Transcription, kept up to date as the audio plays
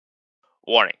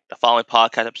Warning, the following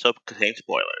podcast episode contains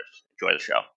spoilers. Enjoy the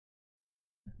show.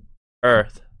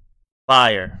 Earth,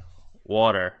 fire,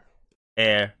 water,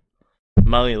 air.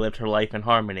 Molly lived her life in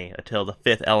harmony until the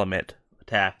fifth element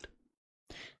attacked.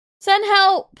 Send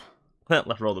help!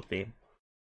 Let's roll the theme.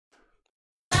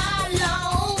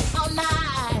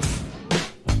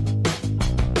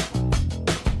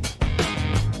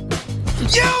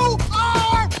 You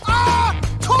are a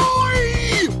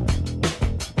toy!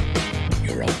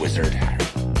 You're a wizard, Harry.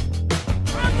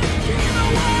 I'm the king of the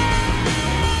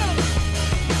world!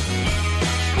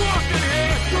 Walking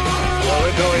here! Where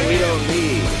we're going, we don't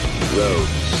need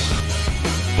roads.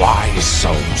 Why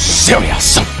so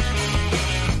serious?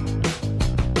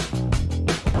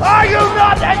 Are you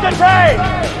not entertained?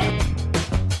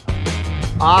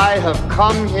 I have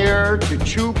come here to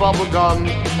chew bubblegum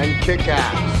and kick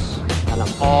ass, and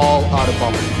I'm all out of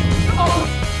bubblegum.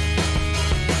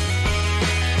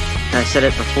 I said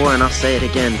it before and I'll say it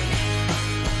again.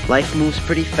 Life moves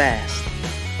pretty fast.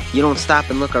 You don't stop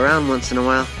and look around once in a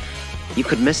while, you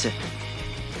could miss it.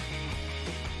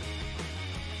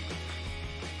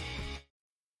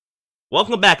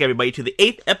 Welcome back, everybody, to the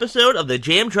 8th episode of the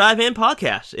Jam Drive-In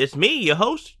Podcast. It's me, your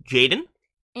host, Jaden.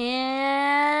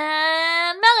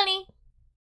 And Melanie.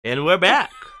 And we're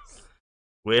back.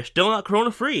 We're still not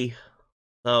corona-free,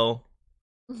 so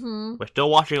we're still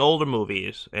watching older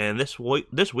movies. And this week,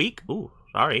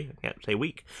 I can't say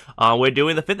week, we're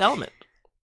doing The Fifth Element.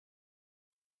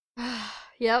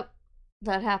 Yep,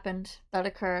 that happened. That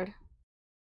occurred.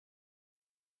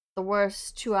 The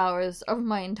worst 2 hours of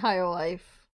my entire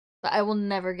life that I will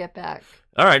never get back.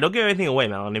 All right, don't give anything away,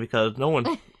 Melanie, because no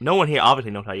one here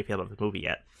obviously knows how you feel about this movie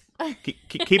yet.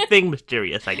 Keep things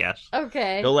mysterious, I guess.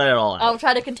 Okay. Don't let it all out. I'll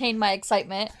try to contain my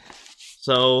excitement.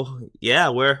 So yeah,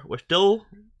 we're still,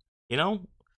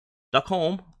 stuck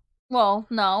home. Well,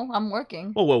 no, I'm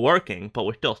working. Well, we're working, but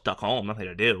we're still stuck home. Nothing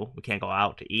to do. We can't go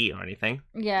out to eat or anything.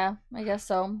 Yeah, I guess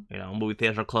so. Movie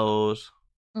theaters are closed.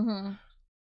 Mm-hmm.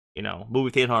 Movie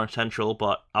theaters aren't essential,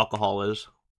 but alcohol is.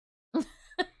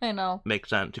 I know. Makes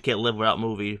sense. You can't live without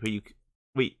movies, but you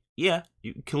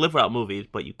can live without movies,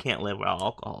 but you can't live without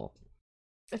alcohol.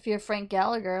 If you're Frank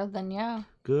Gallagher, then yeah.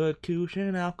 Good cooch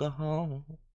and alcohol.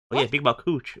 Oh What? yeah, think about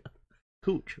cooch.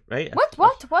 Cooch, right?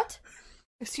 What?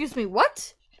 Excuse me,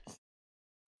 what?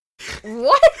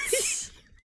 What?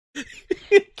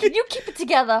 Can you keep it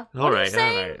together? What All are right, you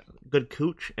saying? all right. Good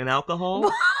cooch and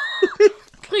alcohol?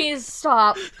 Please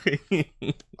stop.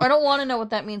 I don't want to know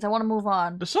what that means. I want to move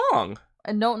on. The song.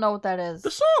 I don't know what that is.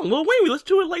 The song. Lil Wayne, we listened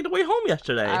to it like the way home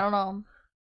yesterday. I don't know.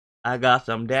 I got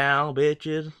some down,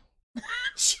 bitches.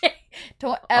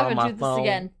 Don't ever On my do this phone.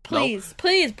 again. Please,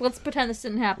 please, let's pretend this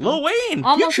didn't happen. Lil Wayne,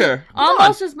 almost, Future. Come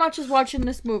almost on. as much as watching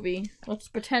this movie. Let's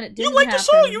pretend it didn't You like happen. the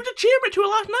song. You were the chairman to it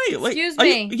last night. Excuse are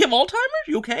me. You have Alzheimer's?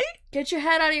 You okay? Get your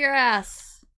head out of your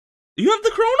ass. You have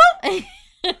the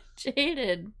corona?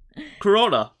 Jaded.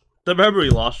 Corona. The memory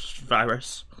loss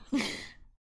virus.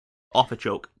 Off a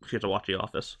joke. She has to watch The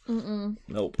Office. Mm-mm.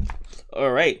 Nope.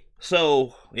 Alright.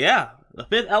 So, yeah. The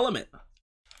Fifth Element.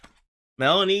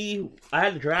 Melanie, I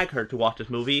had to drag her to watch this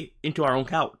movie into our own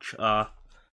couch.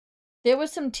 There were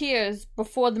some tears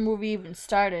before the movie even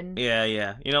started.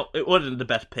 Yeah. It wasn't the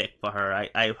best pick for her.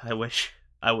 I wish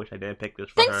I didn't pick this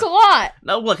for her. Thanks a lot.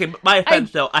 No, look, in my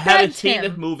offense, though, I haven't begged seen him.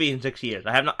 this movie in 6 years.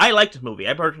 I like this movie.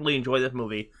 I personally enjoy this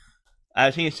movie.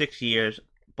 I've seen it in 6 years,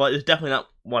 but it's definitely not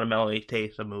one of Melanie's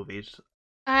taste of movies.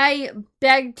 I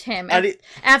begged him. And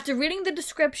After reading the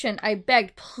description, I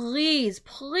begged, please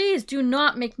do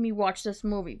not make me watch this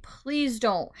movie. Please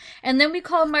don't. And then we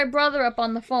called my brother up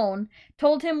on the phone,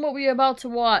 told him what we were about to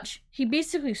watch. He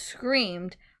basically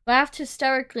screamed, laughed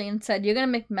hysterically, and said, "You're gonna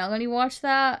make Melanie watch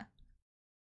that?"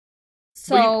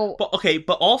 So... But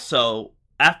also,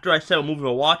 after I said what movie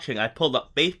we're watching, I pulled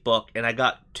up Facebook, and I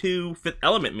got 2 Fifth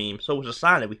Element memes, so it was a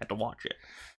sign that we had to watch it.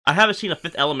 I haven't seen a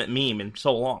Fifth Element meme in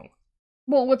so long.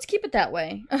 Well, let's keep it that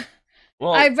way.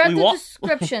 Well, I read the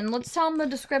description. Let's tell them the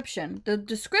description. The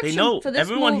description They know, for this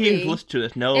everyone movie here who's listened to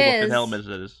this knows what Fifth Element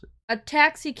is. a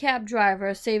taxi cab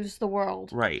driver saves the world.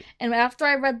 Right. And after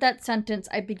I read that sentence,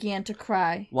 I began to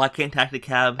cry. Why can't taxi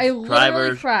cab I literally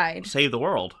drivers cried. save the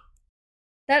world?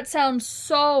 That sounds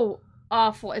so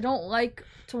awful. I don't like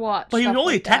to watch. But he was stuff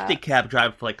only like a taxi cab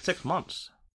driver for like 6 months.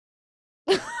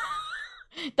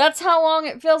 That's how long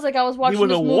it feels like I was watching He was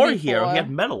this a movie war for. hero. He had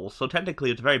medals, so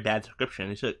technically it's a very bad description.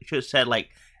 He should have said like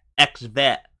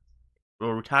ex-vet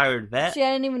or retired vet. See,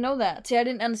 I didn't even know that. See, I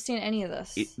didn't understand any of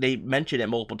this. They mentioned it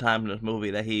multiple times in this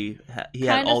movie that he had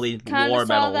Kinda- all these kinda war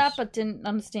saw medals. that, but didn't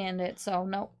understand it. So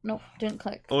nope, didn't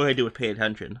click. All I do is pay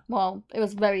attention. Well, it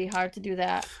was very hard to do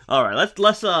that. All right, let's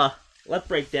let's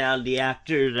break down the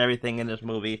actors and everything in this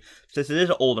movie, since it is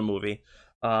an older movie.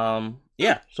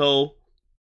 Yeah, so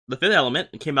The Fifth Element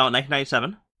came out in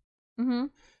 1997. Mm-hmm.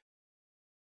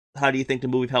 How do you think the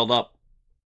movie held up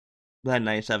in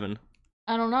 1997?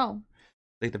 I don't know.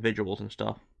 Like the visuals and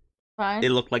stuff. Fine. It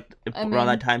looked like around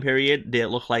that time period. Did it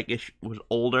look like it was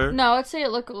older? No, I'd say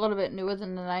it looked a little bit newer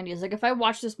than the 90s. Like, if I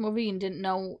watched this movie and didn't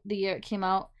know the year it came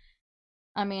out,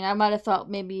 I mean, I might have thought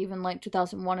maybe even like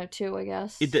 2001 or 2, I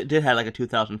guess. It did have like a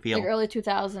 2000 feel. Like early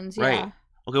 2000s, yeah. Right.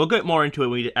 Okay, we'll get more into it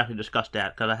when we actually discuss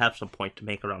that, because I have some point to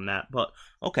make around that. But,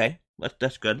 okay,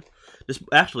 that's good. This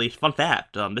actually, fun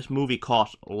fact, this movie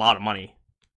cost a lot of money.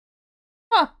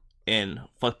 Huh. In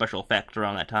special effects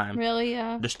around that time. Really,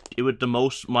 yeah. It was the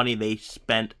most money they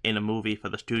spent in a movie for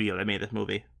the studio that made this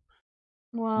movie.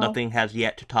 Wow. Nothing has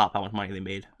yet to top how much money they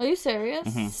made. Are you serious?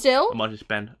 Mm-hmm. Still? How much they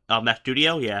spend? That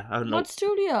studio? Yeah. I don't know. What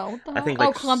studio? What the hell? I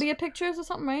think, Columbia Pictures or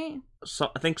something, right?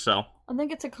 I think so. I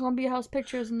think it's a Columbia House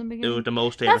Pictures in the beginning. It was the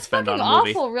most they ever That's spent on fucking a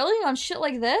movie. awful, really? On shit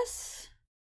like this?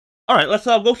 Alright, let's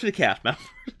go through the cast, man.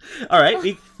 Alright,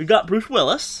 we got Bruce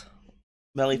Willis.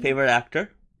 Melly's favorite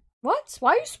actor. What?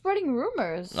 Why are you spreading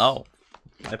rumors? Oh,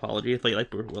 my apology. I thought you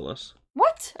liked Bruce Willis.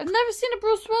 What? I've never seen a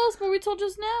Bruce Willis movie till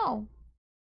just now.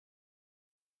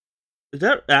 Is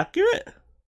that accurate?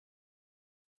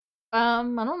 I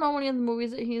don't know any of the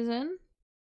movies that he's in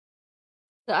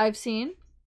that I've seen.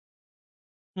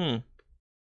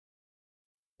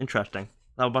 Interesting.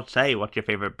 I was about to say, what's your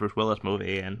favorite Bruce Willis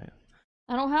movie? And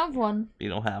I don't have one. you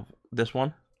don't have this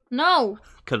one? No.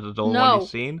 Because it's the only one you've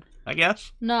seen, I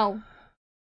guess? No.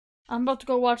 I'm about to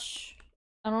go watch...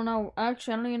 I don't know.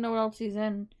 Actually, I don't even know what else he's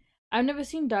in. I've never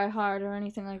seen Die Hard or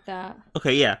anything like that.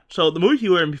 Okay, yeah. So the movies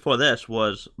you were in before this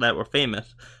that were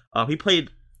famous. He played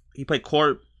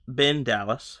Corbin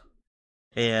Dallas,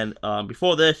 and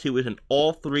before this he was in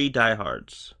all 3 Die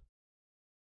Hards.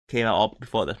 Came out all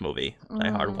before this movie. Die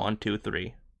Hard 1, 2,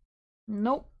 3.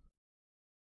 Nope.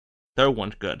 Third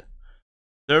one's good.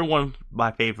 Third one's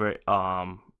my favorite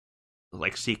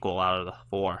sequel out of the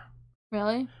 4.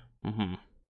 Really? Mm-hmm.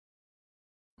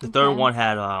 The third one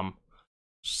had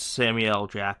Samuel L.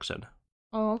 Jackson.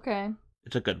 Oh, okay.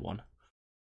 It's a good one.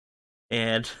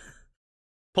 And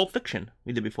Pulp Fiction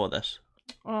we did before this.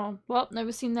 Oh, well,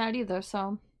 never seen that either,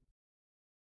 so...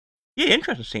 You're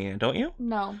interested in seeing it, don't you?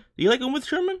 No. Do you like Uma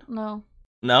Thurman? No.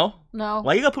 No? No.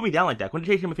 Why you gotta put me down like that? Quentin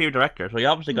Tarantino's my favorite director, so you're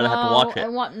obviously gonna have to watch it. I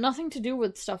want nothing to do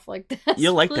with stuff like this.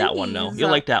 You'll like that one, though.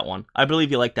 You'll like that one. I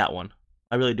believe you like that one.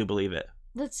 I really do believe it.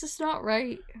 That's just not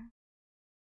right.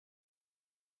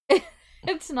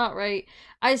 It's not right.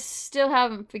 I still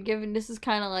haven't forgiven... This is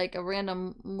kind of like a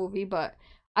random movie, but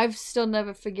I've still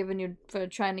never forgiven you for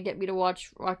trying to get me to watch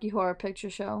Rocky Horror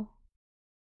Picture Show.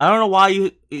 I don't know why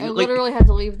you I literally had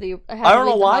to leave the... I don't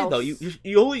know why, though.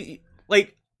 You only...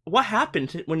 Like, what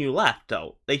happened when you left,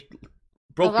 though? They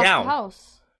broke down. The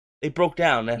house. They broke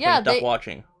down after Yeah, they stopped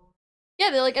watching. Yeah,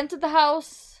 they, entered the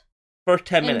house... First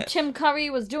 10 and minutes. Tim Curry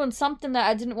was doing something that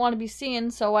I didn't want to be seeing,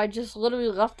 so I just literally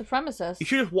left the premises. You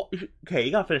should just okay,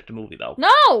 you gotta finish the movie, though.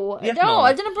 No! Yes, no, no.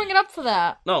 I didn't bring it up for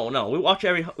that. No, we watch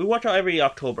out every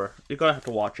October. You're gonna have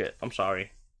to watch it. I'm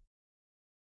sorry.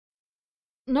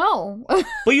 No.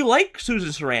 But you like Susan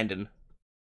Sarandon.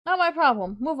 Not my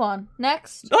problem. Move on.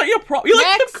 Next. Not your problem. You like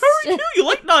Next. Tim Curry, too. You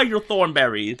like Nigel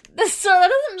Thornberry. So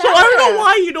that doesn't matter. So I don't know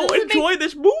why you don't Doesn't enjoy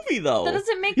this movie, though. That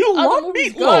doesn't make You other love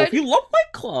movies Meatloaf. good. You love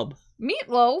Fight Club.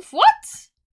 Meatloaf? What?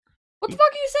 What the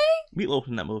fuck are you saying? Meatloaf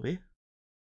in that movie.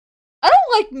 I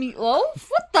don't like Meatloaf.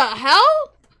 What the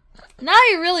hell? Now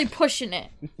you're really pushing it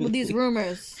with these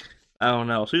rumors. I don't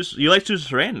know. You like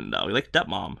Susan Sarandon, though. You like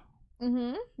Stepmom.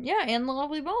 Mm-hmm. Yeah, and The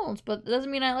Lovely Bones, but that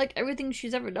doesn't mean I like everything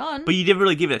she's ever done. But you didn't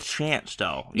really give it a chance,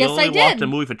 though. You Yes, only I watched did. the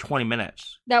movie for 20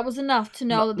 minutes. That was enough to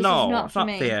know that this is not it's for not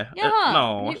me. fair. Yeah.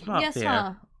 No, it's not yes, fair.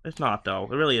 Huh? It's not, though.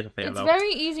 It really isn't fair, It's though.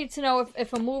 very easy to know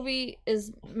if a movie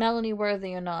is Melanie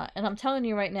worthy or not, and I'm telling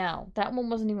you right now, that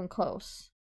one wasn't even close.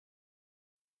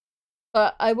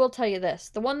 But I will tell you this: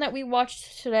 the one that we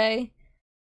watched today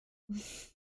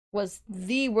was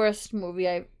the worst movie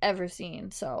I've ever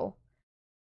seen. So,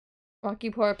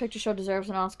 Rocky Horror Picture Show deserves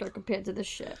an Oscar compared to this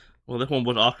shit. Well, this one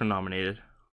was Oscar nominated.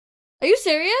 Are you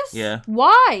serious? Yeah.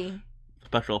 Why?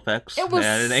 Special effects. It was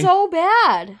and editing. so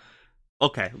bad.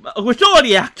 Okay, we're still on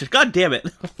the actors. God damn it!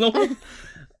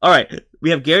 All right, we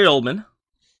have Gary Oldman,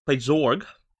 played Zorg.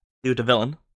 He was the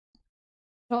villain.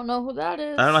 Don't know who that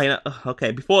is. I don't know.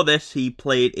 Okay, before this, he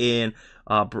played in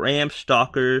Bram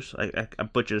Stoker's. I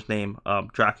butchered his name.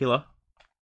 Dracula.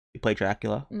 He played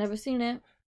Dracula. Never seen it.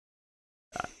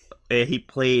 He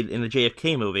played in the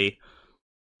JFK movie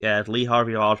as Lee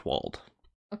Harvey Oswald.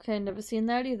 Okay, never seen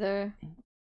that either.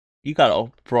 You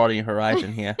gotta broaden your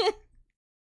horizon here.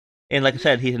 And like I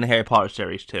said, he's in the Harry Potter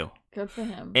series too. Good for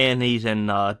him. And he's in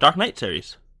Dark Knight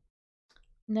series.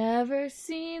 Never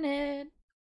seen it.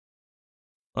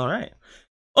 All right.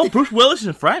 Oh, Bruce Willis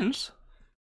in Friends.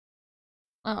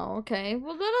 Oh, okay.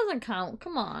 Well, that doesn't count.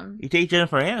 Come on. You take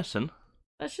Jennifer Aniston.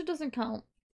 That shit doesn't count.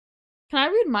 Can I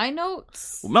read my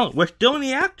notes? Well, no, we're still in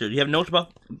the actor. Do you have notes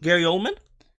about Gary Oldman?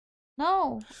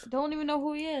 No. I don't even know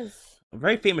who he is. A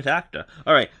very famous actor.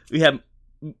 All right. We have...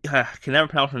 I can never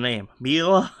pronounce her name.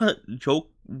 Mila help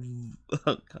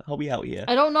me out here.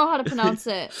 I don't know how to pronounce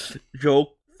it.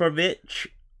 Jovovich.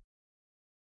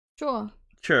 Sure.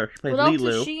 Sure. She plays What else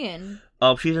Lilu. is she in?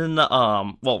 She's in the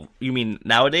well, you mean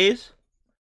nowadays?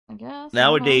 I guess.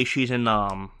 Nowadays she's in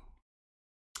Resident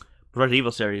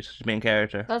Evil series, she's the main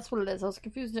character. That's what it is. I was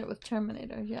confusing it with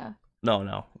Terminator, yeah. No,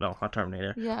 not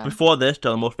Terminator. Yeah. Before this,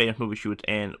 the most famous movie she was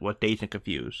in was Dazed and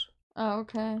Confused. Oh,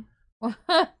 okay.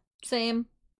 Same.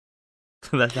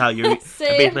 That's how you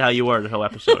Same. basically how you were the whole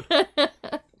episode.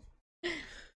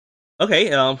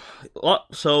 Okay,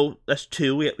 so that's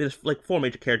two. There's like four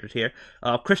major characters here.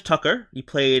 Chris Tucker, he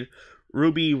played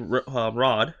Ruby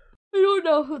Rod. I don't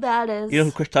know who that is. You know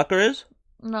who Chris Tucker is?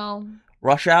 No.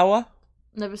 Rush Hour?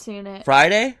 Never seen it.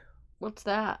 Friday? What's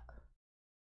that?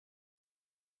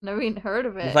 Never even heard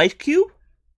of it. With Ice Cube?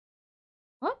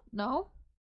 What? No.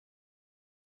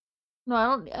 No,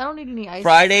 I don't need any ice.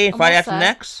 Friday and I'm Friday all After set.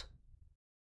 Next?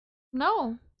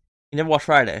 No. You never watched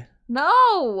Friday?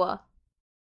 No.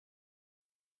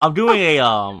 I'm doing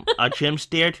a Jim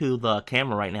stare to the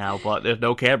camera right now, but there's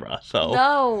no camera, so...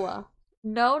 No.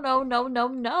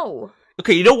 No.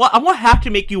 Okay, you know what? I'm gonna have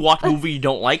to make you watch a movie you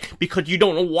don't like, because you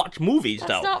don't watch movies,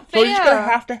 That's though. not So it's fair. gonna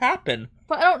have to happen.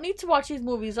 But I don't need to watch these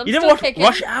movies. I'm You never still watched kicking.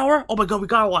 Rush Hour? Oh my god, we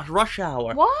gotta watch Rush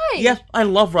Hour. Why? Yes, I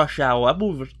love Rush Hour. That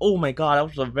movie was, oh my god,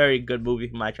 that was a very good movie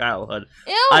from my childhood.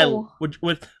 Ew.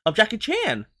 With Jackie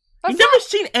Chan. That's You've never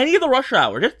seen any of the Rush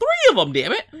Hour. There's three of them,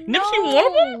 damn it. You never seen one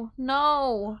of them?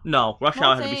 No. No, Rush No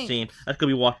Hour has to be thanks. seen. That's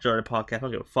gonna be watched during the podcast. I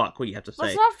don't give a fuck what you have to say.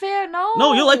 That's not fair. No.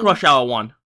 No, you like Rush Hour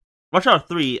 1. Rush Hour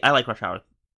 3, I like Rush Hour.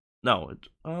 No,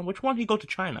 which one did he go to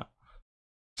China?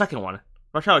 Second one.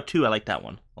 Rush Hour 2, I like that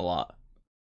one a lot.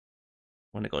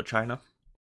 When they go to China.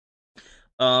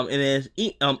 It is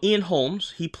Ian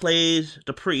Holmes. He plays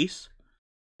the priest.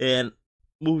 And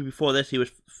movie before this, he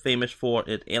was famous for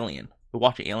is Alien. We're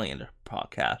watching Alien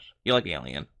podcast. You like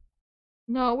Alien?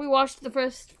 No, we watched the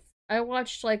first. I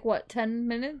watched like what, 10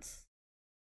 minutes,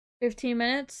 15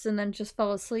 minutes, and then just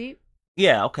fell asleep.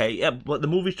 Yeah, okay, yeah, but the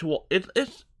movie's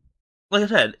it's like I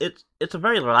said, it's a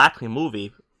very relaxing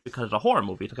movie because it's a horror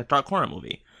movie. It's like a dark horror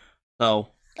movie. So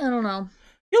I don't know.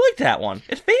 you like that one?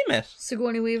 It's famous.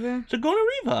 Sigourney Weaver. Sigourney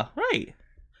Weaver, right?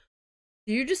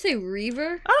 Did you just say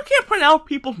Reaver? I can't pronounce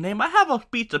people's name. I have a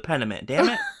speech impediment. Damn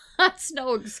it! That's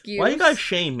no excuse. Why you guys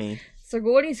shame me?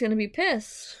 Sigourney's gonna be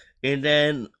pissed. And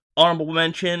then honorable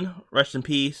mention, rest in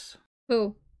peace.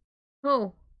 Who?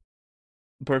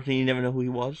 Person you never know who he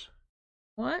was.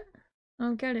 What? I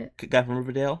don't get it. Guy from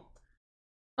Riverdale.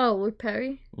 Oh, Luke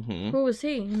Perry? Mm-hmm. Who was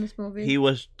he in this movie? He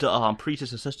was the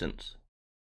priest's assistant.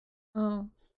 Oh.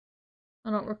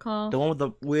 I don't recall. The one with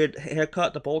the weird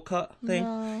haircut, the bowl cut thing.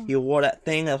 No. He wore that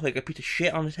thing that was like a piece of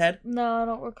shit on his head. No, I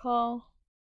don't recall.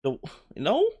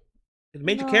 No? It's a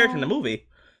major character in the No. use.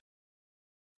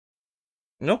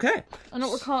 Okay. I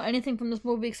don't recall anything from this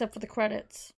movie except for the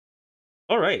credits.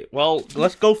 Alright, well,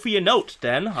 let's go for your notes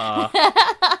then.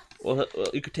 Well,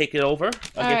 you could take it over. I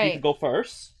guess you Alright. could go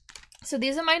first. So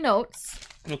these are my notes.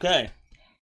 Okay.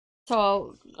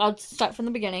 So I'll start from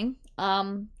the beginning.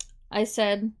 I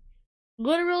said,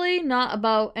 literally not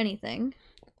about anything.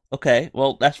 Okay,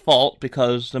 well, that's fault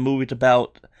because the movie's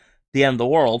about the end of the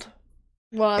world.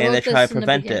 Well, I And wrote they try this to in the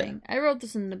prevent it. beginning. I wrote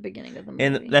this in the beginning of the movie.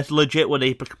 And that's legit what they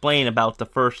explain about the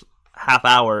first half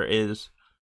hour is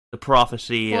the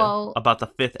prophecy Well- about the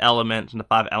fifth element and the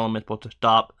five elements supposed to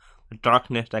stop the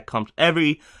darkness that comes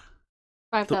every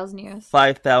 5,000 years.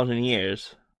 5,000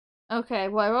 years. Okay,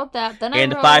 well, I wrote that. Then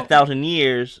And I the wrote... 5,000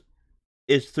 years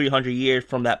is 300 years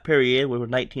from that period, which was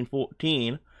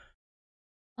 1914.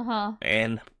 Uh-huh.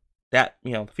 And that,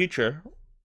 the future,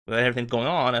 with everything going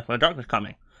on, that's when the darkness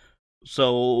coming.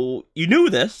 So, you knew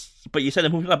this, but you said the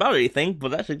movie's not about anything,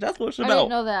 but that's exactly what it's I about. didn't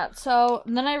know that. So,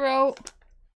 and then I wrote...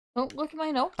 Don't look at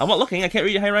my notes. I'm not looking, I can't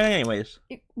read your handwriting anyways.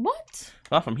 What?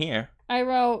 Not from here. I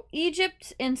wrote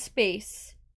Egypt in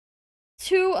space.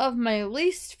 2 of my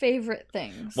least favorite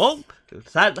things. Well,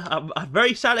 I'm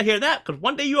very sad to hear that, because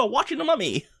one day you are watching The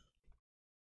Mummy.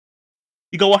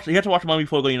 You have to watch The Mummy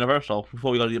before we go to Universal,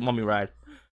 before we go to the Mummy ride.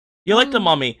 You like The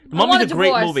Mummy. The I want Mummy's a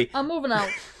great divorce. movie. I'm moving out.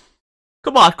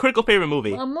 Come on, critical favorite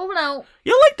movie. I'm moving out.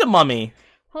 You like The Mummy.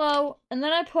 Hello. And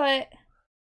then I put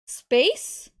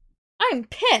space? I'm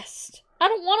pissed. I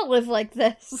don't want to live like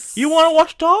this. You want to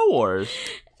watch Star Wars.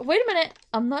 Wait a minute.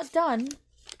 I'm not done.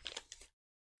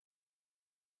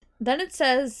 Then it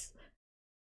says,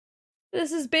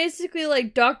 this is basically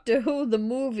like Doctor Who, the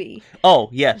movie. Oh,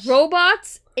 yes.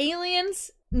 Robots,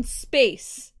 aliens, and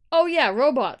space. Oh yeah,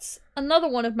 robots. Another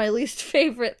one of my least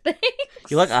favorite things.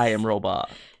 You like I Am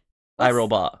Robot.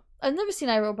 iRobot. I've never seen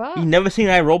iRobot. You never seen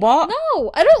iRobot?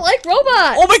 No, I don't like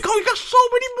robots. Oh my god, we got so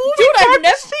many movies Dude, I've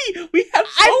to see. We have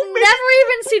so I've many. never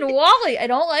even seen Wall-E. I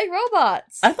don't like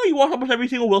robots. I thought you watched almost every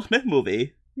single Will Smith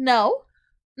movie. No.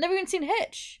 Never even seen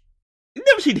Hitch. You've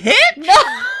never seen Hitch? No.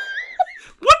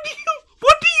 What do you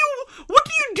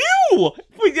do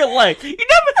with your life? You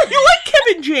like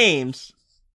Kevin James.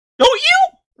 Don't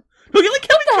you? Don't you like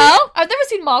Kevin What the James? hell? I've never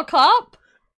seen Mall Cop.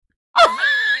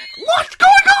 What's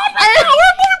going on right now?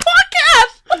 We're a movie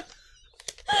podcast!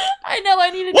 I know, I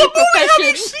need a new What movie have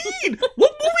you profession. seen?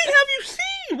 What movie have you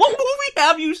seen? What movie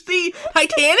have you seen?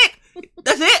 Titanic?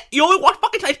 That's it? You only watch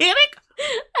fucking Titanic?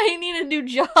 I need a new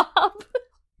job.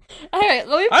 Alright,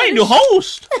 let me I ain't finish. no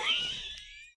host.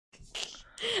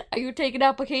 Are you taking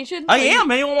applications? I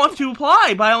am. Anyone wants to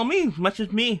apply, by all means,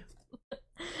 message me.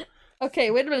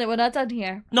 Okay, wait a minute, we're not done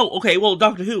here. No, okay, well,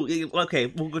 Doctor Who. Okay,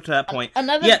 we'll go to that point.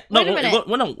 Another. Yeah, wait a minute.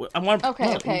 no, I want.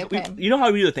 Okay. You know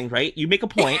how we do things, right? You make a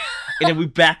point, and then we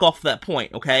back off that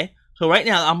point. Okay. So right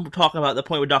now, I'm talking about the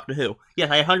point with Doctor Who. Yes,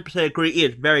 I 100% agree.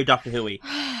 It is very Doctor Who-y.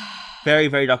 Very,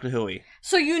 very Doctor Who-y.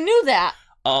 So you knew that?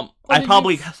 I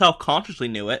probably self-consciously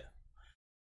knew it.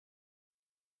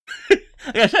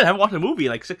 Like I said, I haven't watched a movie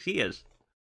in like 6 years.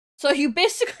 So you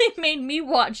basically made me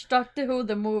watch Doctor Who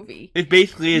the movie. It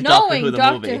basically is Doctor Knowing Who the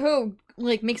Doctor movie. Who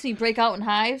like makes me break out in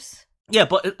hives. Yeah,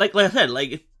 but like I said,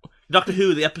 like Doctor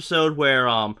Who, the episode where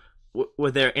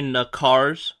where they're in the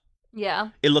cars, Yeah.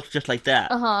 it looks just like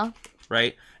that, Uh-huh.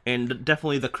 right? And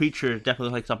definitely the creature definitely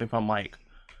looks like something from like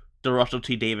the Russell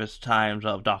T Davies times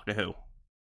of Doctor Who,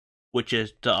 which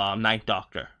is the Ninth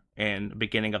Doctor and the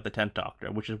beginning of the 10th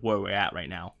Doctor, which is where we're at right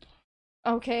now.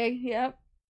 Okay, yep.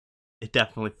 It's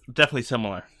definitely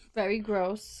similar. Very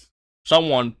gross.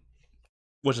 Someone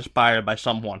was inspired by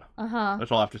someone. Uh-huh.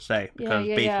 That's all I have to say, because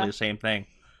Yeah, it's basically yeah. the same thing.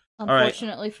 right.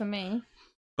 Unfortunately for me.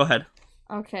 Go ahead.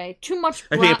 Okay. Too much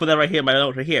I think I put that right here in my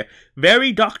notes right here.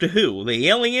 Very Doctor Who. The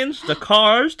aliens, the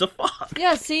cars, the fuck.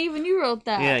 Yeah, see, even you wrote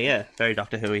that. Yeah. Very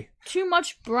Doctor Who-y. Too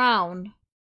much brown.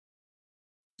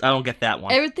 I don't get that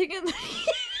one. Everything in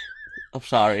I'm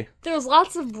sorry. there was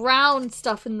lots of brown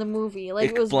stuff in the movie. Like,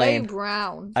 it was very Explain.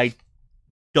 brown. I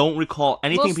don't recall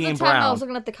anything Most being of the time I brown. was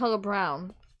looking at the color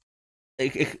brown.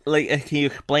 Can you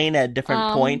explain at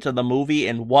different points of the movie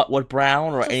and what was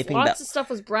brown or Just anything lots that of stuff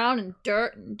was brown and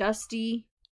dirt and dusty.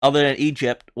 other than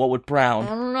Egypt? What was I brown?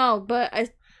 don't know, but I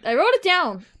wrote it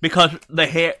down. Because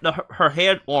her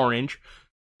hair orange.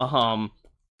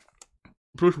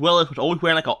 Bruce Willis was always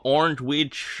wearing like an orange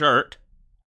weird shirt.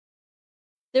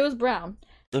 It was brown.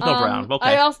 There's no brown.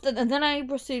 Okay. And then I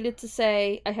proceeded to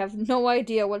say I have no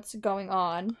idea what's going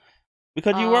on.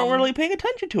 Because you weren't really paying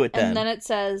attention to it then. And then it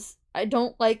says I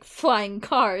don't like flying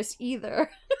cars either.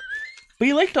 But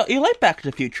you like Back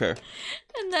to the Future.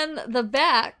 And then the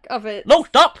back of it. No,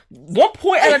 stop! 1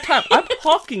 point at a time. I'm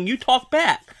talking, you talk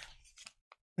back.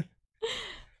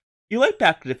 You like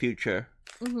Back to the Future.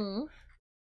 Mm-hmm.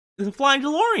 There's a flying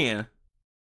DeLorean.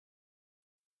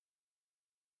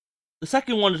 The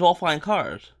second one is all flying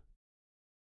cars.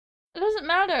 It doesn't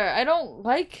matter. I don't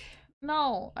like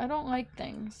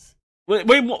things. Wait,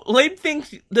 Lane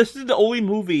thinks this is the only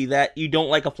movie that you don't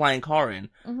like a flying car in.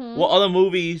 Mm-hmm. What other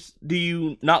movies do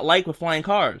you not like with flying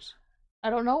cars? I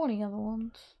don't know any other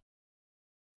ones.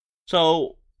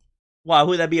 So, why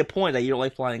would that be a point that you don't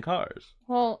like flying cars?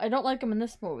 Well, I don't like them in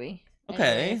this movie.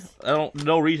 Okay, Anyways.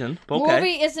 no reason, but okay.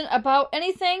 Movie isn't about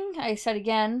anything. I said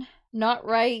again, not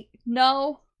right.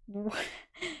 No,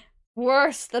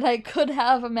 worse than I could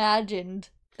have imagined.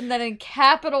 And then in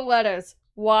capital letters,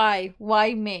 why?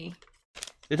 Why me?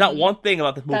 There's not one thing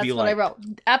about this movie That's you what like. I wrote.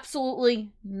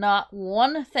 Absolutely not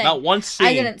one thing. Not one scene.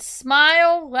 I didn't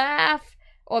smile, laugh,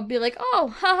 or be like,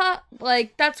 oh, haha,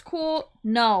 like, that's cool.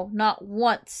 No, not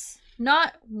once.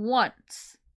 Not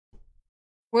once.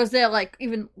 Was there, like,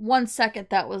 even 1 second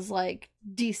that was, like,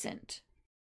 decent?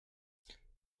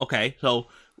 Okay, so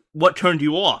what turned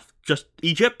you off? Just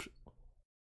Egypt?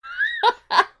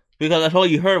 Because that's all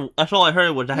you heard. That's all I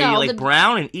heard was how you like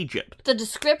brown and Egypt. The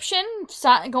description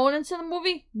going into the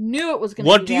movie knew it was going to be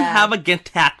What do you bad. have against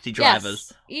taxi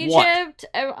drivers? Yes. What? Egypt.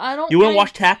 I don't. You wouldn't like...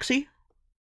 watch Taxi?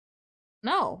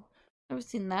 No, never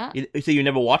seen that. You say you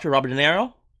never watched it, Robert De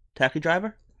Niro? Taxi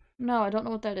Driver? No, I don't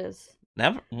know what that is.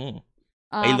 Never?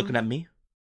 Are you looking at me?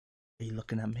 Are you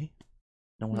looking at me?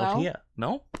 No one else No. here.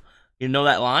 No? You know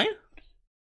that line?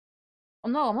 Oh,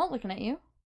 no, I'm not looking at you.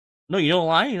 No, you know the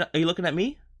line? Are you looking at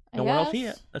me? I No one else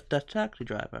guess. here. That's Taxi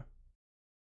Driver.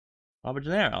 Robert De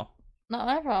Niro. Not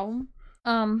my problem.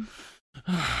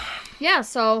 Yeah,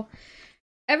 so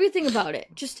everything about it.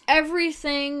 Just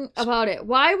everything about it.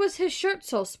 Why was his shirt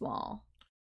so small?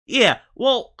 Yeah,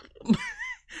 well,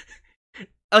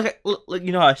 okay,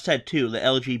 you know how I said, too, the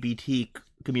LGBT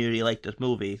community liked this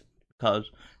movie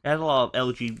because it has a lot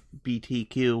of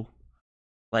LGBTQ,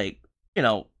 like, you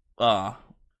know,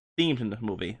 themes in this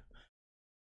movie.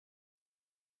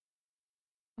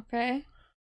 Okay.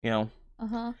 You know?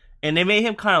 Uh-huh. And they made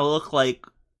him kind of look like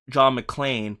John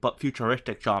McClane, but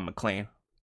futuristic John McClane.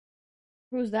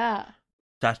 Who's that?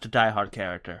 That's the Die Hard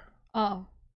character. Oh.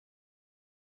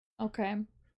 Okay.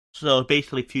 So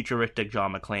basically futuristic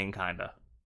John McClane, kinda.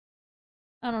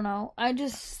 I don't know.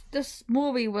 This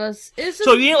movie was...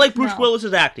 So you didn't like Bruce No.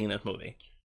 Willis's acting in this movie?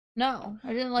 No,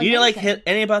 I didn't like You didn't anything. like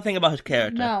anything about his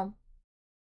character? No.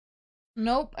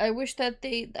 Nope, I wish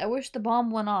the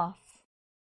bomb went off.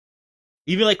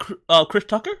 You even like Chris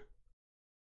Tucker?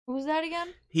 Who was that again?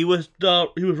 He was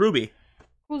Ruby.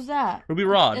 Who's that? Ruby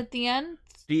Rod. At the end?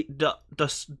 The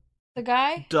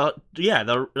guy? the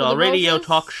the radio roses?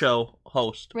 talk show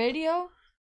host. Radio?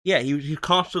 Yeah, he's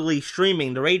constantly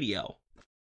streaming the radio.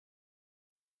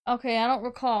 Okay, I don't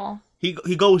recall. He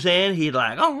goes in, he's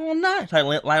like, all night. It's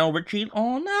like Lionel Richie,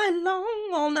 all night long,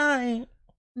 all night.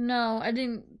 No, I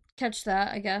didn't catch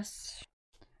that, I guess.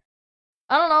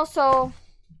 I don't know, so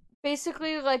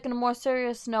basically, like, in a more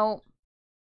serious note,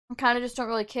 I kind of just don't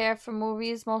really care for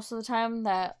movies most of the time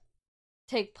that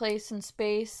take place in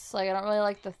space. Like, I don't really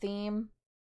like the theme.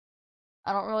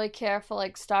 I don't really care for,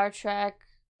 like, Star Trek.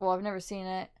 Well, I've never seen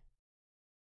it.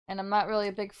 And I'm not really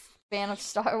a big fan of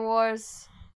Star Wars.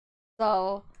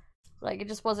 So, like, it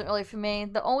just wasn't really for me.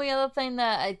 The only other thing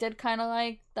that I did kind of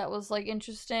like that was, like,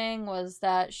 interesting was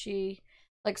that she,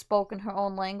 like, spoke in her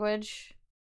own language.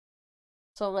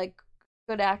 So, like,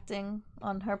 good acting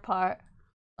on her part.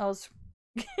 That was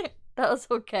that was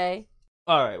okay.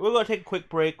 Alright, we're going to take a quick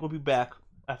break. We'll be back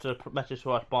after the message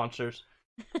to our sponsors.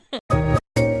 And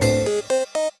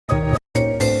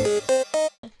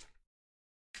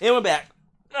we're back.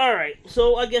 Alright,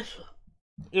 so I guess,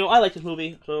 I like this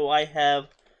movie, so I have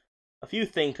a few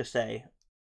things to say.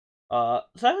 So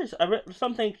I read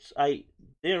some things I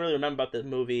didn't really remember about this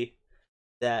movie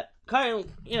that kind of,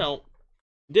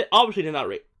 obviously did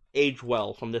not age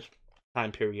well from this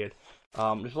time period.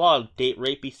 There's a lot of date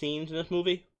rapey scenes in this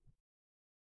movie.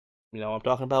 You know what I'm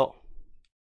talking about?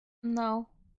 No.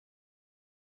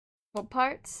 What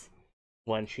parts?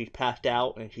 When she's passed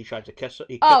out and she tries to kiss her.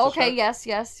 Oh, okay, yes,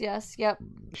 yep.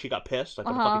 She got pissed, like,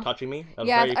 what the Uh-huh. fuck are you touching me? That was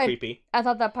Yeah, very creepy. I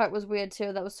thought that part was weird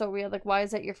too. That was so weird. Like, why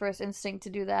is that your first instinct to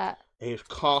do that? And he was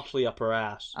constantly up her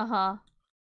ass. Uh-huh.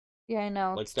 Yeah, I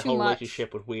know. Like, It's the too whole much.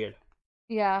 relationship was weird.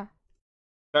 Yeah.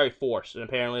 Very forced, and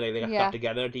apparently they got Yeah. stuck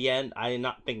together at the end. I did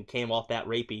not think it came off that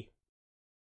rapey.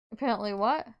 Apparently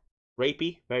what?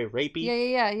 Rapey? Very rapey?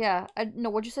 Yeah. No,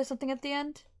 would you say something at the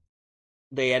end?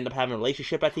 They end up having a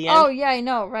relationship at the end. Oh, yeah, I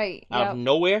know, right. Out of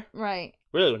nowhere? Right.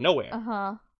 Really, nowhere.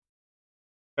 Uh-huh.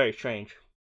 Very strange.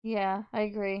 Yeah, I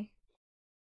agree.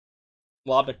 A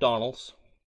lot of McDonald's.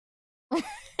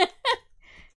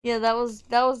 Yeah, that was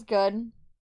good.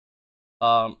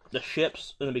 The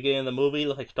ships in the beginning of the movie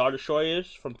look like Star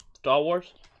Destroyers from Star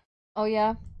Wars. Oh,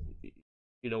 yeah?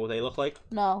 You know what they look like?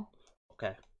 No.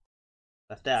 Okay.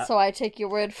 That's that. So I take your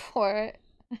word for it.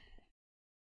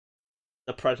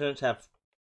 The presidents have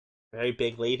very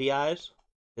big lazy eyes.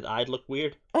 His eyes look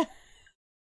weird.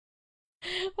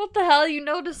 What the hell? You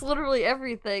notice literally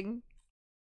everything.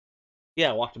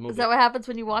 Yeah, watch the movie. Is that what happens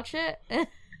when you watch it?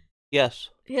 Yes.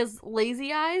 He has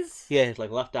lazy eyes? Yeah, his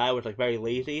left eye was very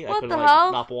lazy. I What couldn't the hell?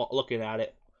 stop looking at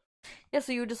it. Yeah,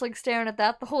 so you were just staring at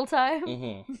that the whole time?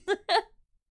 Mm-hmm.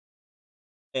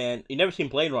 And you never seen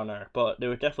Blade Runner, but there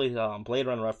was definitely Blade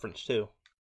Runner reference too.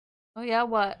 Oh yeah,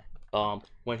 what?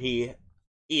 When he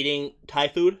eating Thai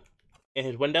food in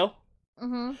his window,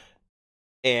 Mm-hmm.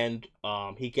 and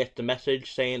he gets the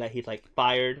message saying that he's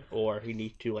fired or he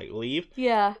needs to leave.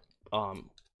 Yeah.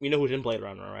 You know who's in Blade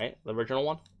Runner, right? The original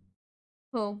one.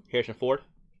 Who? Harrison Ford.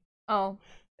 Oh.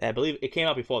 And I believe it came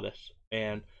out before this,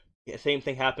 and the same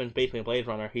thing happens basically in Blade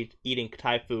Runner. He's eating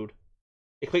Thai food.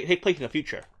 It takes place in the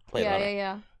future. Blade Runner.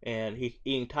 Yeah. And he's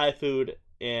eating Thai food,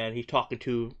 and he's talking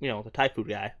to the Thai food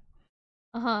guy.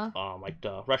 Uh-huh.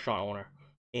 The restaurant owner,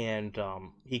 and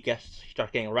he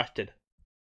starts getting arrested.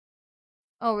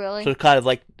 Oh, really? So it's kind of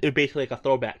like it's basically like a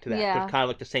throwback to that. Yeah. It's kind of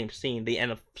like the same scene, the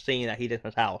end of scene that he did in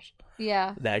his house.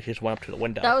 Yeah. That just went up to the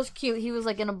window. That was cute. He was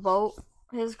like in a boat.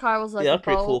 His car was like yeah, a that's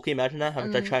pretty boat. cool. Can you imagine that?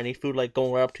 Having that Chinese food like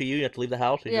going right up to you, you have to leave the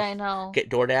house. You Yeah, just I know. Get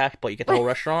DoorDash, but you get the whole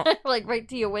restaurant. Like right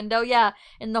to your window. Yeah,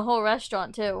 in the whole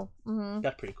restaurant too. Mm-hmm.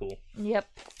 That's pretty cool. Yep.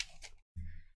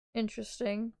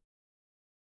 Interesting.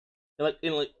 Like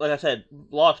I said,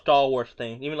 a lot of Star Wars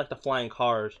things, even like the flying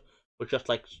cars, was just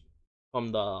like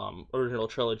from the original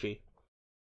trilogy.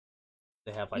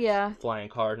 They have like Yeah. flying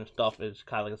cars and stuff. It's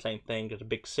kind of like the same thing. There's a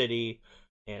big city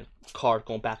and cars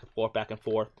going back and forth, back and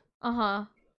forth. Uh-huh.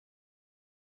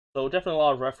 So definitely a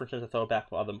lot of references to throw back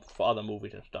for other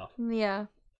movies and stuff. Yeah.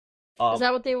 Is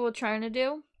that what they were trying to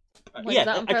do? Like, yeah, is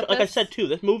that on like I purpose? said too,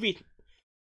 this movie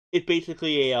is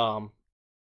basically a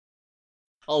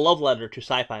love letter to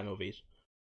sci-fi movies.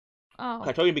 Oh.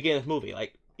 I told you in the beginning of this movie,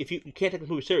 like if you can't take this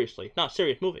movie seriously, it's not a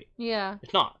serious movie. Yeah.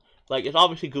 It's not. Like it's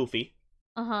obviously goofy.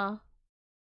 Uh-huh.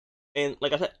 And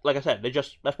like I said,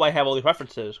 that's why I have all these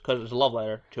references because it's a love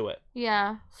letter to it.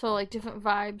 Yeah. So like different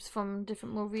vibes from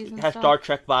different movies and It has stuff. Star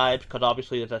Trek vibes because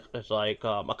obviously it's like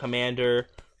a commander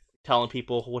telling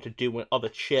people what to do with other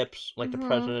ships, like the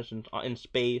presidents in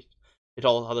space. It's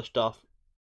all this other stuff.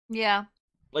 Yeah.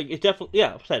 Like it's definitely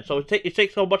like I said. So it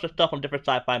takes a bunch of stuff from different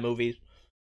sci-fi movies,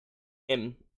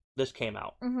 and this came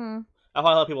out. Mm-hmm. That's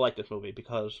why a lot of people like this movie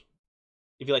because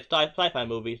if you like sci-fi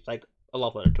movies, it's like a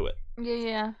love letter to it.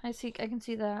 Yeah. I can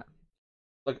see that.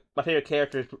 Like my favorite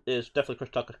character is definitely Chris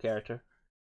Tucker's character.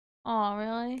 Oh,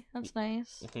 really? That's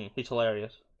nice. He's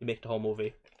hilarious. He makes the whole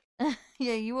movie.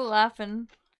 Yeah, you were laughing.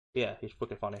 Yeah, he's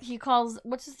freaking funny. He calls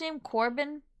what's his name?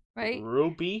 Corbin, right?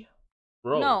 Ruby?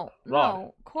 No,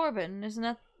 Corbin. Isn't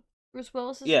that Bruce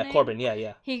Willis's name? Yeah, Corbin.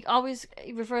 Yeah. He always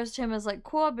refers to him as like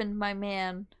Corbin, my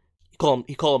man. He call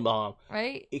him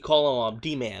Right? He call him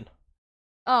D-Man.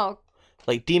 Oh.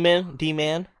 Like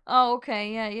D-Man. Oh,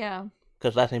 okay. Yeah.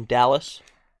 Because last name Dallas.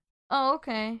 Oh,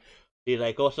 okay. He's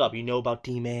like, what's up? You know about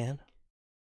D-Man?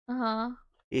 Uh-huh.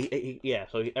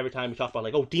 So every time he talks about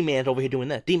like, oh, D-Man's over here doing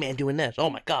this. D-Man doing this.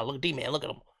 Oh my god, look at D-Man. Look at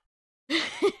him.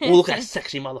 Oh, look at that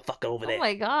sexy motherfucker over there. Oh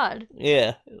my god.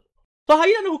 Yeah. So how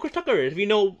you don't know who Chris Tucker is if you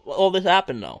know all this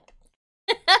happened though?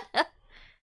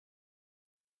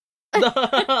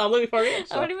 I'm looking for an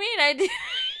answer. What do you mean? I do.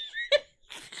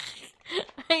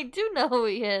 I do know who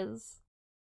he is.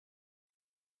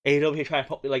 And he's over here trying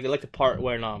to like the part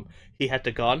when he had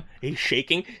the gun, he's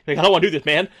shaking. He's like, I don't want to do this,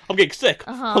 man. I'm getting sick.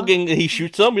 Uh-huh. He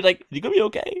shoots him. He's like, you gonna be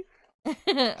okay?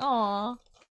 Aw.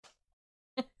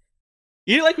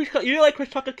 You didn't like Chris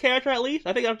Tucker's character at least?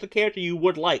 I think that's the character you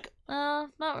would like.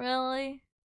 Not really.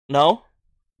 No?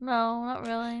 No, not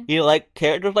really. You didn't like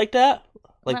characters like that?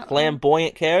 Like Not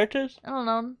flamboyant characters? I don't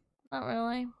know. Not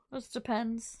really. It just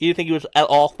depends. You didn't think he was at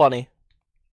all funny?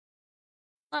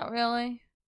 Not really.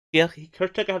 Yeah,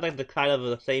 Chris Tucker has like the kind of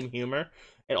the same humor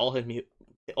in all his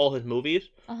movies.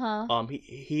 Uh-huh.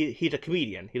 He's a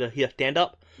comedian. He's a stand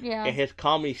up. Yeah. And his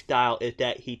comedy style is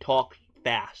that he talks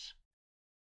fast.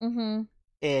 Mm-hmm.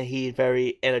 And he's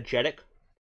very energetic.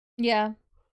 Yeah.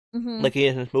 Mm-hmm. Like he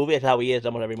is in this movie. That's how he is.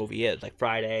 Almost every movie he is. Like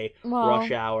Friday, Well,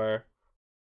 Rush Hour.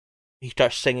 He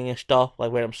starts singing and stuff,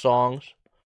 like random songs.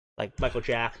 Like Michael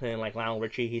Jackson, like Lionel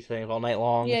Richie, he sings all night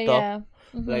long and stuff. Yeah.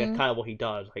 Mm-hmm. Like that's kind of what he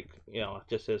does. Like,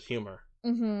 just his humor.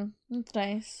 Mm-hmm. That's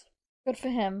nice. Good for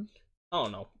him. I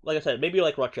don't know. Like I said, maybe you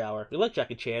like Rush Hour. You like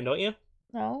Jackie Chan, don't you?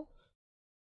 No?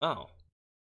 Oh.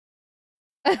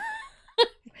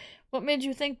 What made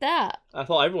you think that? I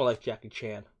thought everyone liked Jackie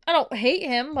Chan. I don't hate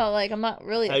him, but like I'm not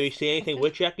really. Have you seen anything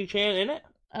with Jackie Chan in it?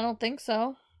 I don't think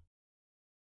so.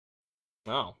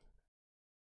 No.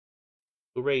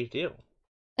 Who raised you?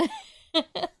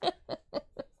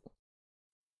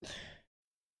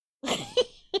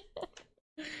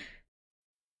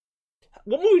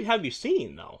 What movies have you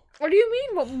seen though? What do you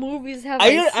mean? What movies have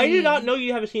I seen? did not know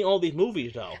you haven't seen all these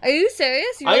movies though. Are you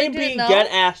serious? You I really am didn't being know? dead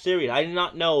ass serious. I did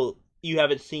not know you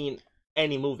haven't seen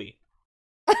any movie.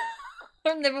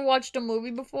 I've never watched a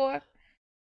movie before.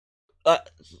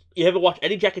 You haven't watched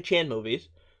any Jackie Chan movies.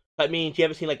 That means you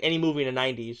haven't seen like any movie in the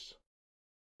 90s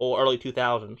or early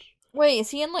 2000s. Wait, is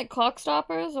he in like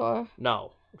Clockstoppers or?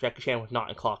 No, Jackie Chan was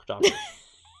not in Clockstoppers.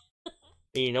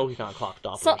 And you know he's not in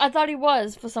Clockstoppers. So I thought he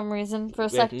was for some reason. For a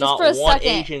There's second, not just for a one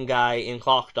second. Asian guy in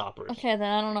Clockstoppers. Okay,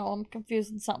 then I don't know. I'm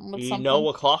confusing something with You something. know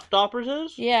what Clockstoppers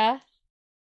is? Yeah.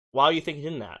 Why do you think he's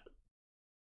in that?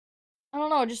 I don't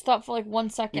know. I just thought for like 1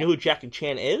 second. You know who Jackie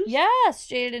Chan is? Yes,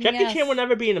 Jaden. Jackie yes. Chan would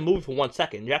never be in a movie for 1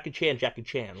 second. Jackie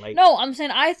Chan. Like No, I'm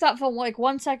saying I thought for like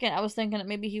 1 second I was thinking that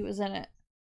maybe he was in it.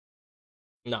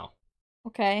 No.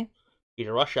 Okay. He's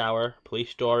a Rush Hour, Police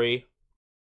Story.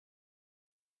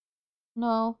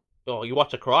 No. Oh, you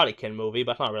watched the Karate Kid movie,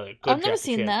 but it's not really a good I've never Jackie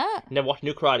seen Chan. that. Never watched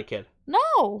New Karate Kid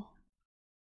No.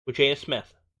 with Jada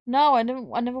Smith. No, I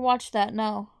never watched that,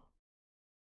 no.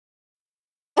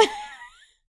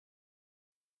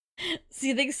 So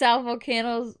you think Sal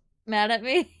Volcano's mad at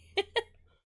me?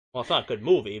 Well, it's not a good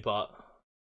movie, but...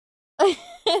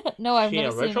 No, I've Seen never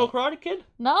an seen original it. Karate Kid?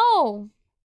 No.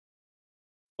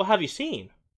 What have you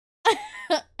seen? I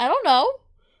don't know.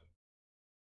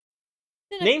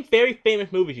 Name very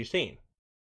famous movies you've seen.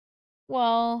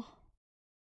 Well,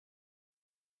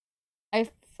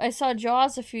 I saw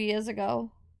Jaws a few years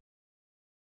ago.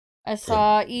 I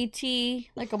saw E.T.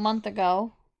 like a month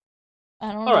ago.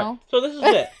 I don't know. Alright, so this is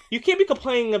it. You can't be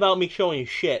complaining about me showing you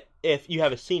shit if you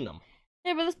haven't seen them.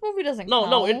 Yeah, but this movie doesn't No,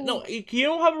 count. you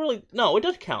don't have a really... No, it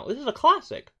does count. This is a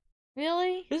classic.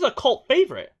 Really? This is a cult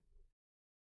favorite.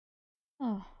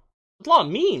 Oh. There's a lot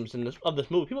of memes of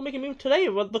this movie. People making memes today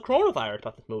about the coronavirus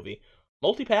about this movie.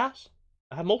 Multipass.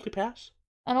 I have Multipass.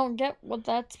 I don't get what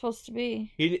that's supposed to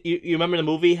be. You remember the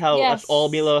movie? How Yes. that's all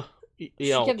Mila...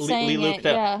 She kept saying Luke it,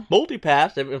 said, yeah.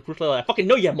 Multipass, and Bruce Lee like, I fucking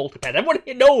know you have Multipass. Everyone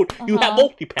here knows you have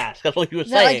Multipass. That's what he was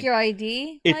Is that saying. like your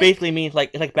ID? It Mike? basically means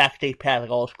like it's like backstage pass, like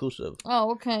all exclusive.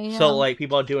 Oh, okay. Yeah. So like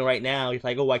people are doing right now. He's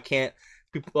like, oh, I can't.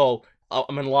 People,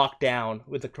 I'm in lockdown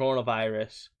with the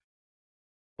coronavirus,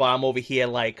 but I'm over here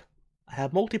like I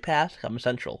have Multipass. I'm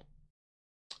essential.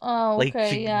 Oh, Like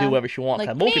okay. she Yeah. can do whatever she wants. Like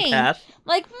I have me. Multipass.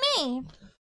 Like me.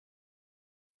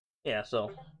 Yeah.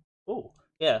 So, oh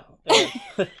yeah.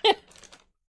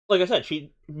 Like I said,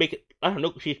 she make it. I don't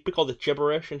know. She speak all the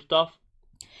gibberish and stuff.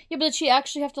 Yeah, but did she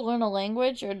actually have to learn a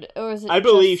language, or is it? I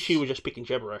believe just... she was just speaking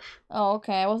gibberish. Oh,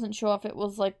 okay. I wasn't sure if it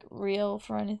was like real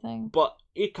for anything. But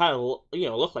it kind of,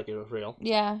 looked like it was real.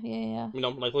 Yeah.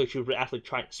 Like she was actually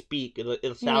trying to speak.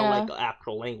 It'll sound like an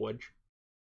actual language.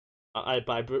 I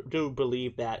do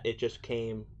believe that it just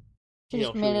came. She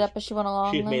just made it up as she went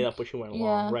along. She made it up as she went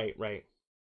along. Right.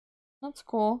 That's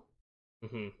cool.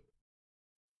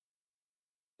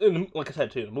 And like I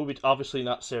said too, the movie's obviously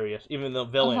not serious. Even the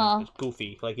villain is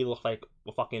goofy. Like he looks like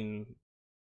a fucking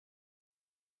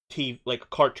like a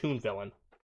cartoon villain.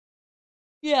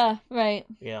 Yeah. Right.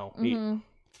 Very,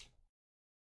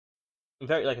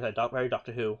 like I said, very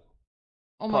Doctor Who.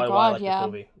 Oh Probably my why I god, like yeah. this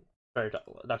movie.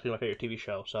 Doctor Who, my favorite TV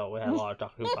show, so it had a lot of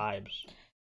Doctor Who vibes.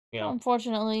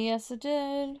 Unfortunately, yes, it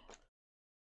did.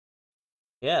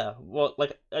 Yeah, well,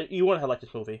 like you wouldn't have liked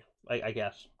this movie, I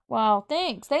guess. Wow,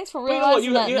 thanks for But you know what,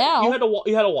 realizing that now. You had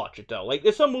to watch it though. Like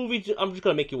there's some movies I'm just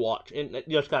gonna make you watch, and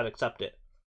you just gotta accept it.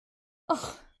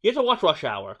 Ugh. You have to watch Rush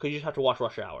Hour because you just have to watch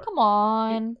Rush Hour. Come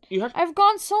on, you have to... I've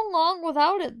gone so long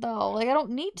without it though. Like I don't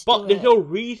need to. But there's no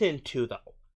reason to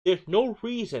though. There's no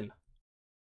reason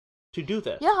to do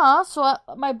this. Yeah, so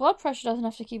my blood pressure doesn't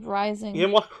have to keep rising. You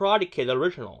didn't watch Karate Kid the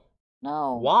original.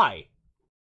 No. Why?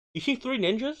 You seen Three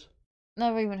Ninjas?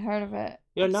 Never even heard of it.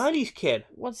 You're a 90s kid.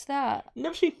 What's that? You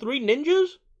never seen Three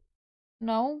Ninjas?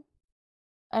 No.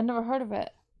 I never heard of it.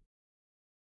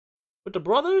 With the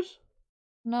brothers?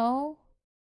 No.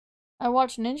 I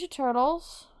watched Ninja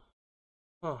Turtles.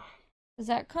 Huh. Does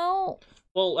that count?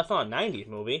 Well, that's not a 90s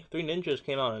movie. Three Ninjas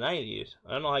came out in the 90s.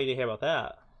 I don't know how you didn't hear about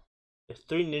that. It's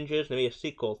Three Ninjas, maybe a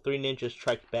sequel. Three Ninjas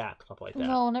Strike Back, something like that.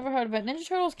 No, never heard of it. Ninja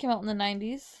Turtles came out in the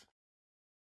 90s.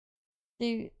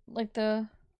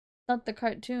 Not the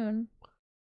cartoon.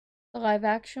 The live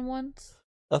action ones.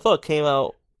 I thought it came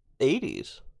out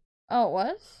 80s. Oh, it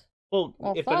was? Well,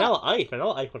 if Vanilla Ice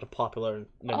was popular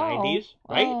in the 90s,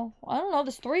 right? Oh, I don't know.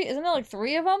 There's three. Isn't there like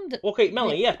three of them? Okay,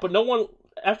 Melanie, yes, but no one,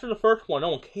 after the first one, no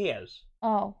one cares.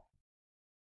 Oh.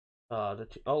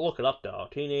 I'll look it up though.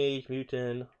 Teenage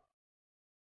Mutant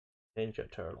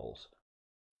Ninja Turtles.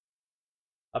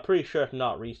 I'm pretty sure it's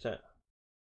not recent.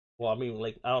 Well, I mean,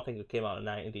 like, I don't think it came out in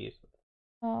the 90s.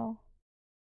 Oh.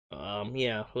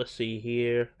 Yeah, let's see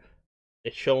here.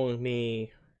 It's showing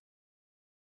me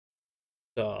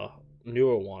the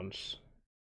newer ones.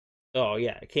 Oh,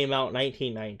 yeah, it came out in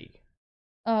 1990.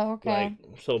 Oh, okay. Like,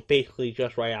 so basically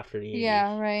just right after the 80s.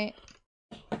 Yeah, right.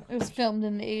 It was filmed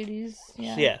in the 80s.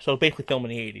 Yeah. Yeah, so basically filmed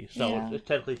in the 80s. So Yeah. it's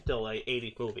technically still a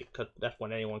 80s movie, because that's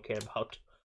when anyone cared about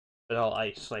Vanilla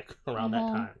Ice, like, around that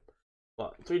time.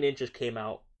 But Three Ninjas came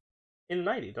out in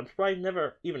the 90s. I'm surprised you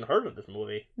never even heard of this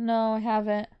movie. No, I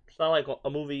haven't. It's not like a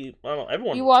movie, I don't know,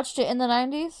 everyone... You watched it in the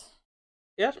 90s?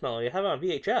 Yes, Melanie, I have it on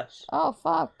VHS. Oh,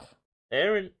 fuck.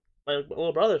 Aaron, my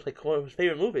little brother's like one of his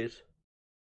favorite movies.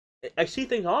 I see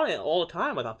things on it all the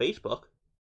time, like on Facebook.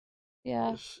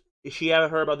 Yeah. If she ever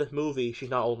heard about this movie, she's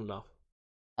not old enough.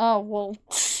 Oh, well.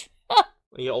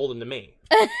 You're older than me.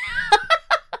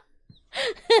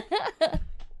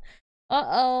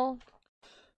 Uh-oh.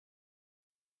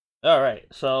 All right.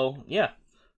 So yeah.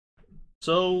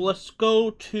 So let's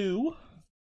go to.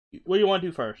 What do you want to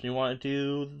do first? You want to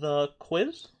do the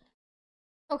quiz?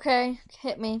 Okay,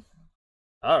 hit me.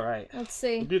 All right. Let's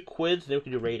see. We'll do quiz, then we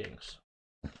can do ratings.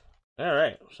 All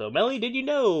right. So Melanie, did you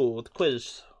know the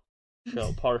quiz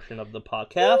show portion of the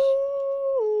podcast?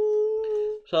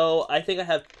 So I think I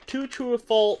have 2 true or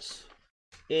false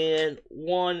and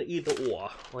 1 either or.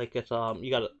 Like it's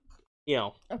you gotta,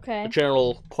 Okay. a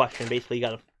general question. Basically, you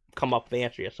gotta come up with the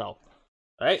answer yourself.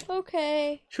 All right.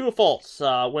 Okay. True or false?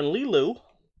 When Lilu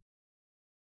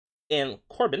and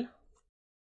Corbin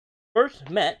first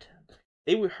met,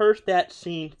 they rehearsed that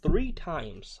scene 3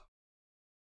 times.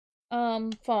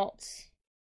 False.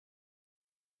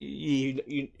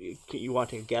 You want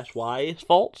to guess why it's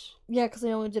false? Yeah, because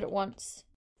I only did it once.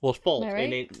 Well, it's false. Am I right?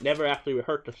 And they never actually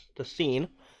rehearsed the scene.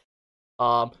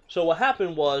 So what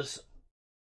happened was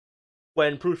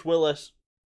when Bruce Willis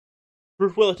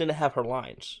didn't have her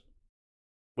lines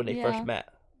when they first met,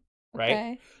 right?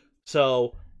 Okay.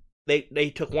 So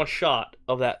they took one shot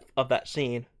of that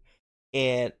scene,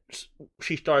 and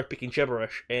she started speaking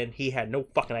gibberish, and he had no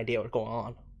fucking idea what was going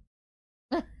on.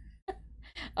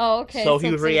 Oh, okay. So he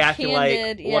was it's like reacting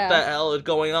candid, like, "What the hell is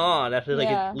going on?" That's like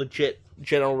Yeah. a legit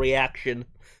general reaction,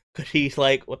 because he's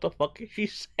like, "What the fuck is she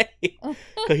saying?"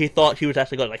 Because he thought she was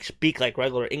actually going to like speak like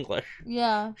regular English.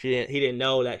 Yeah. He didn't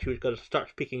know that she was going to start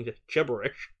speaking just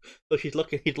gibberish. So he's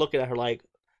looking at her like,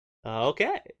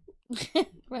 "Okay."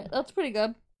 Right. That's pretty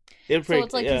good. It was So pretty,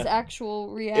 it's like yeah. his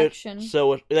actual reaction. It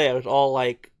was all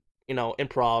like,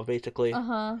 improv basically.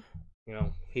 Uh-huh.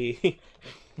 He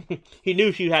he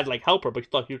knew she had like help her, but he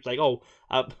thought she was like,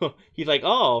 he's like,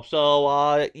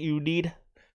 so you need,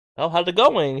 how's it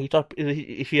going?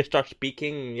 She just starts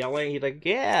speaking and yelling. He's like,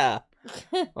 yeah,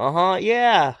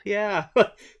 yeah. Yeah.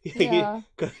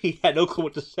 Because he had no clue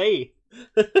what to say.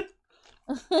 It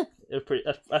was pretty.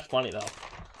 That's funny though.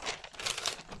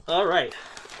 All right,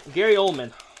 Gary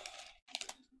Oldman,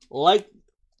 like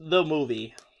the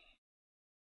movie.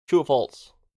 True or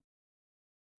false?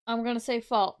 I'm gonna say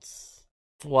false.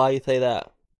 Why you say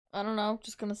that? I don't know.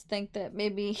 Just gonna think that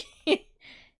maybe he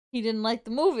didn't like the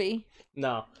movie.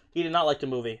 No, he did not like the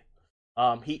movie.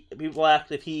 People asked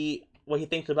what he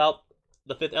thinks about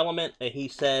The Fifth Element, and he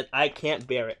said, "I can't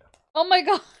bear it." Oh my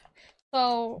god.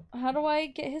 So how do I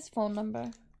get his phone number?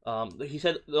 He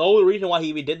said the only reason why he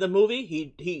even did the movie,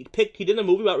 he did the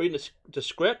movie without reading the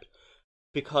script,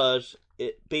 because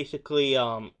it basically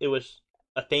it was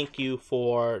a thank you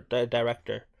for the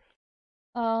director.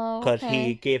 Oh, Because okay.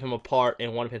 he gave him a part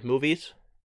in one of his movies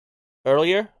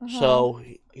earlier, so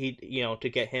he to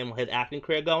get him his acting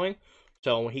career going.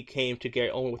 So when he came to Gary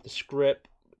Oldman with the script,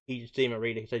 he just didn't even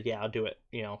read it. He said, "Yeah, I'll do it.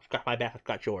 Scratch my back,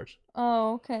 scratch yours."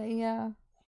 Oh, okay, yeah.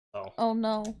 So. Oh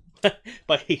no.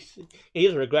 But he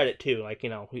doesn't regret it too. Like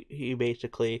he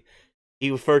basically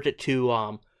referred it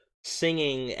to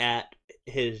singing at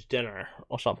his dinner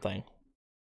or something.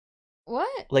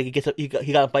 What? Like he got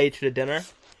invited to the dinner.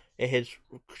 And his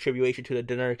contribution to the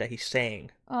dinner is that he sang.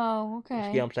 Oh, okay. You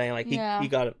know what I'm saying? Like he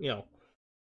got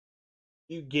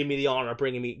you give me the honor of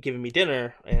giving me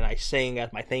dinner, and I sang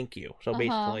as my thank you. So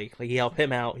basically, like he helped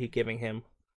him out, he giving him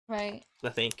right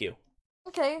the thank you.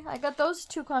 Okay, I got those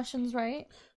 2 questions right.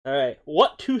 All right,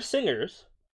 what 2 singers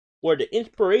were the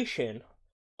inspiration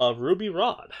of Ruby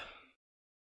Rhod?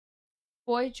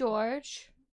 Boy George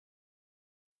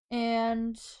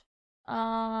and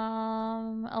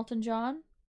Elton John.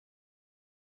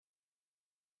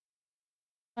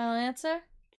 Final answer?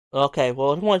 Okay,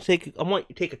 well I want you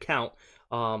to take account.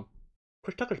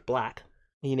 Chris Tucker's black,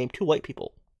 and you named 2 white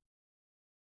people.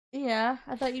 Yeah,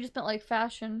 I thought you just meant like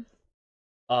fashion.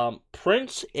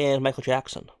 Prince and Michael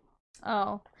Jackson.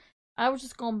 Oh, I was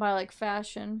just going by like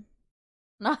fashion,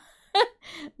 not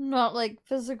like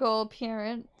physical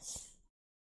appearance.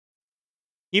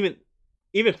 Even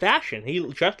fashion. He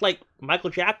dressed like Michael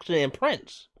Jackson and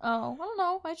Prince. Oh, I don't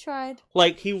know. I tried.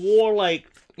 Like he wore like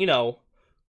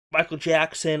Michael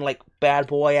Jackson like bad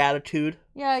boy attitude.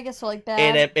 Yeah, I guess so. Like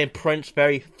bad. And Prince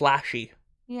very flashy.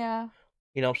 Yeah.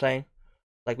 You know what I'm saying?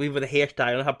 Like even the hairstyle,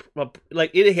 I don't know how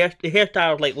like the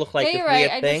hairstyle like look like yeah, this you're right.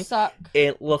 weird I thing. just suck.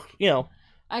 It look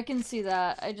I can see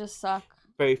that. I just suck.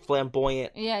 very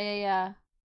flamboyant. Yeah.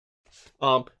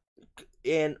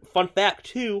 And fun fact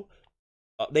too,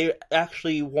 they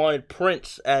actually wanted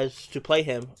Prince to play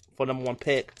him for #1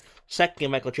 pick.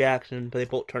 Second, Michael Jackson, but they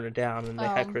both turned it down, and they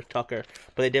had Chris Tucker.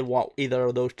 But they did want either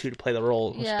of those 2 to play the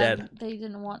role instead. They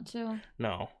didn't want to.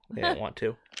 No, they didn't want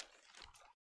to.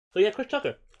 So yeah, Chris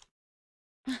Tucker.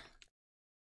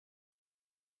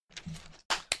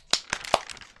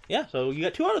 Yeah, so you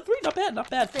got 2 out of 3. Not bad, not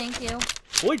bad. Thank you.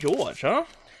 Boy George, huh?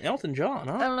 Elton John,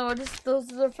 huh? I don't know. Just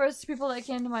those are the first people that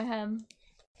came to my head.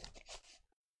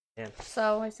 Yeah.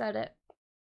 So I said it.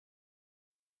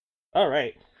 All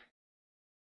right.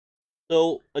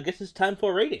 So I guess it's time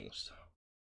for ratings.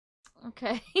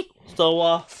 Okay.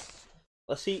 So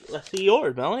let's see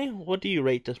yours, Melanie. What do you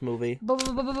rate this movie?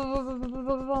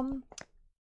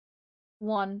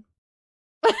 1.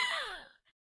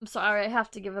 I'm sorry, I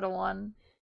have to give it a 1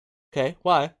 Okay,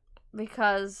 why?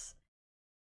 because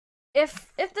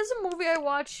if there's a movie I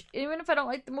watch, even if I don't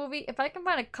like the movie, if I can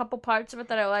find a couple parts of it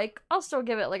that I like, I'll still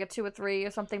give it like a 2 or 3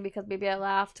 or something because maybe I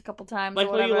laughed a couple times Like or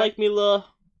how whatever. you like Mila,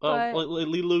 But-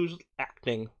 Lilu's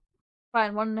acting.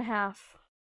 Fine,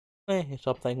 1.5.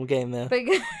 Something we getting there. Big.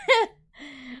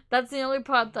 That's the only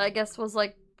part that I guess was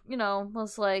like,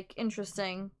 was like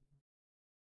interesting.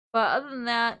 But other than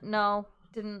that, no,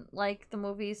 didn't like the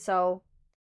movie. So,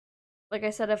 like I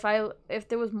said, if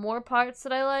there was more parts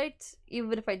that I liked,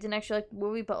 even if I didn't actually like the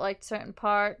movie, but liked certain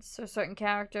parts or certain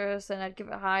characters, then I'd give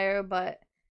it higher. But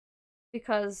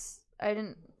because I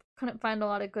couldn't find a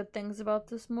lot of good things about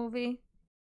this movie,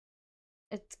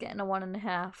 it's getting a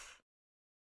 1.5.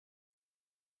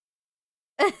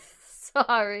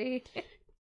 Sorry.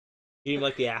 You didn't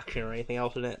like the action or anything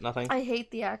else in it? Nothing? I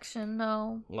hate the action,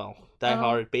 no. Well, Die I don't-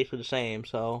 Hard is basically the same,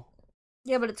 so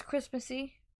Yeah, but it's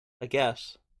Christmassy. I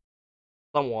guess.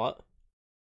 Somewhat.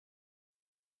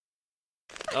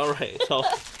 Alright, so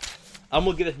I'm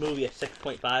gonna give this movie a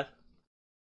 6.5.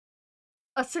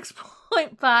 A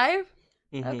 6.5?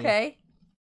 Mhm. Okay.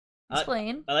 I-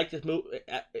 Explain. I like this movie.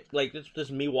 Like this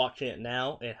is me watching it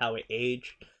now and how it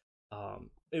aged.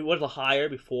 It was a higher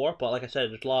before, but like I said,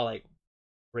 there's a lot of like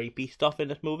rapey stuff in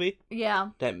this movie Yeah.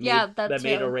 that made, Yeah, that that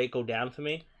made too. a rate go down for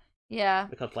me Yeah.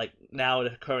 because like now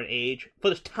at the current age for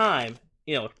this time,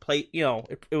 it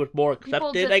was more People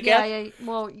accepted, did- I guess. Yeah, yeah.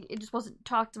 Well, it just wasn't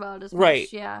talked about as Right.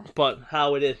 much. Yeah. But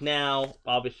how it is now,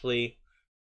 obviously,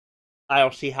 I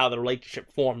don't see how the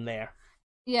relationship formed there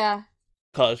Yeah.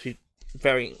 because he's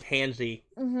very handsy.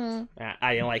 Mhm.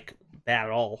 I didn't like that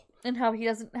at all. And how he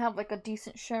doesn't have like a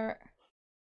decent shirt.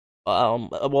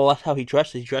 Well, that's how he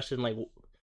dresses. He dresses in like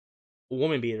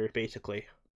woman beaters, basically.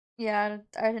 Yeah,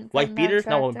 I didn't. White find that beaters,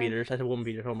 not woman attractive. beaters. I said woman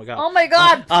beaters. Oh my god. Oh my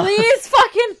god! Please,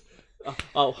 fucking.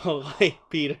 White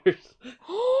beaters.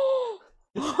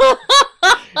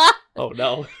 Oh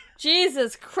no.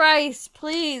 Jesus Christ!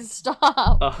 Please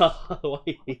stop.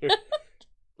 White beaters.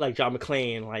 Like John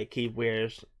McClane, like he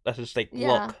wears. That's his like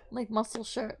Yeah, look. like muscle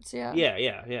shirts. Yeah.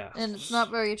 Yeah. And it's not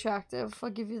very attractive. I'll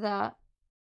give you that.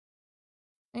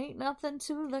 Ain't nothing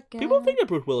to look at. People think that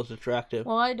Bruce Willis is attractive.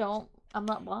 Well, I don't. I'm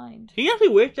not blind. He actually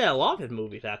wears that in a lot of his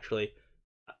movies, actually.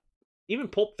 Even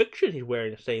Pulp Fiction, he's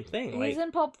wearing the same thing. He's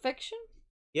in Pulp Fiction?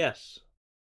 Yes.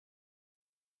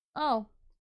 Oh.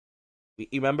 You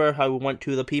remember how we went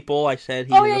to the people? I said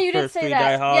he Oh, was yeah, the you did first say three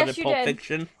that. Die Hard Yes, in you Pulp did.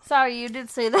 Fiction, Sorry, you did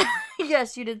say that.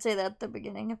 Yes, you did say that at the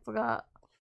beginning. I forgot.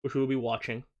 which we will be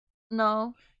watching.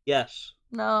 No. Yes.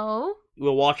 No.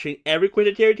 We're watching every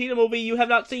Quentin Tarantino movie you have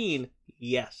not seen.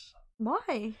 Yes.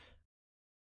 Why?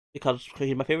 Because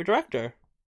he's my favorite director.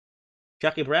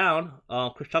 Jackie Brown,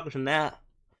 Chris Tucker's in that.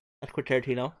 That's Quentin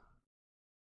Tarantino.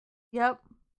 Yep.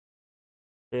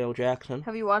 Samuel Jackson.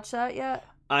 Have you watched that yet?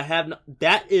 I have not.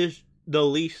 That is the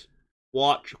least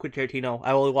watched Quentin Tarantino.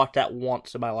 I only watched that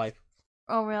once in my life.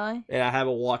 Oh, really? And I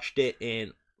haven't watched it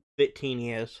in 15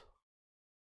 years.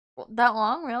 That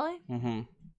long, really? Mm-hmm.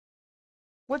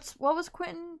 What was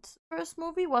Quentin's first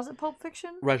movie? Was it Pulp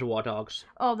Fiction? Reservoir Dogs.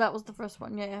 Oh, that was the first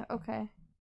one. Yeah, okay.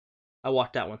 I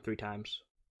watched that one 3 times.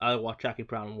 I only watched Jackie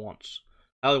Brown once.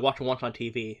 I only watched it once on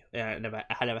TV, and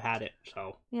I never had it,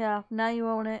 so. Yeah, now you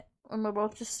own it. And we're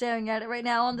both just staring at it right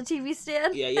now on the TV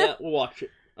stand. Yeah, we'll watch it.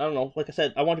 I don't know. Like I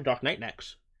said, I want to Dark Knight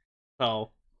next.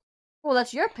 So. Well,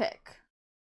 that's your pick.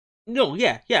 No,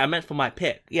 yeah, I meant for my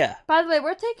pick. Yeah. By the way,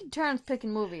 we're taking turns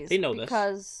picking movies. They know this.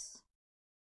 Because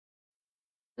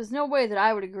there's no way that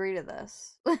I would agree to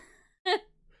this.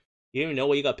 You even know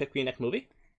what you got to pick for your next movie?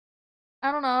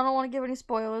 I don't know. I don't want to give any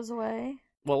spoilers away.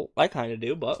 Well, I kind of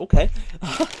do, but okay.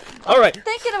 All right.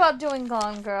 Thinking about doing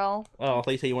Gone Girl. Oh, I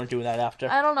thought you said you weren't doing that after.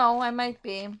 I don't know. I might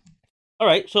be. All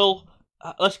right, so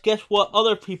let's guess what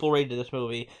other people rated this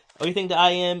movie. What do you think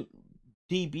the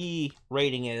IMDb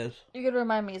rating is? You could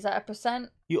remind me. Is that a percent?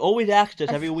 You always ask this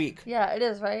every week. Yeah, it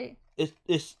is, right?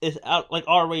 It's out like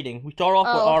our rating. We start off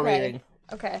with our okay. rating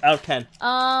Okay. out of 10.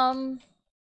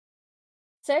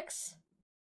 6?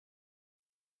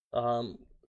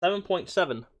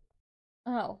 7.7.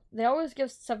 Oh, they always give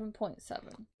 7.7.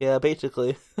 Yeah,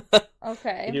 basically.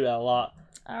 Okay. You do that a lot.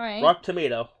 All right. Rotten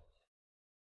Tomato.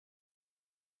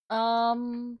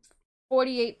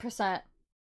 48%.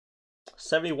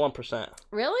 71%.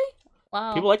 Really?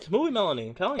 Wow. People like this movie, Melanie.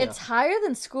 I'm telling you. It's higher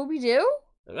than Scooby-Doo?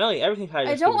 Melanie, everything's higher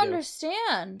than I don't Scooby-Doo.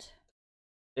 understand.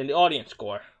 And the audience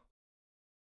score.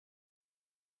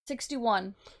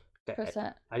 61%. Okay.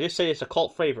 I just said it's a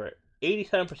cult favorite.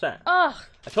 87%. Ugh.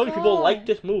 I told you people like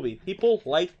this movie. People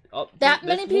like that this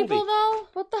many people movie. though?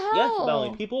 What the hell? Yes,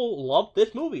 Melanie. People love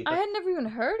this movie. I had never even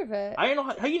heard of it. I don't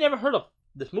know how you never heard of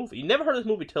this movie. You never heard of this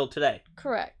movie till today.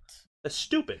 Correct. That's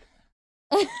stupid.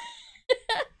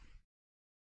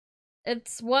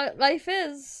 It's what life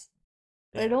is.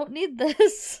 Yeah. I don't need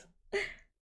this.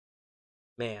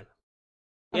 Man.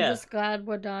 I'm Yeah. just glad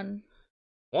we're done.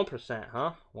 1%,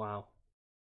 huh? Wow.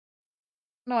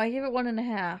 No, I gave it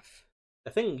 1.5. I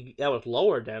think that was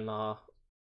lower than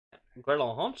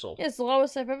Gretel and Hansel. Yeah, it's the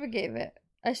lowest I've ever gave it.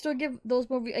 I still give those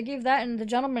movies. I gave that and The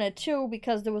Gentleman a 2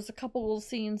 because there was a couple little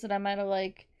scenes that I might have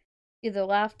like either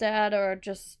laughed at or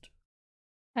just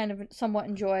kind of somewhat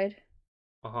enjoyed.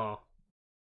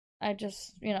 I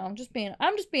just, I'm just being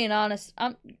honest.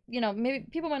 Maybe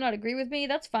people might not agree with me.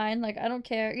 That's fine. Like, I don't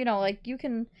care.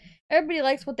 Everybody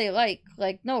likes what they like.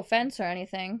 Like, no offense or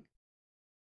anything.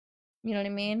 You know what I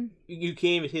mean? You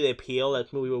can't even see the appeal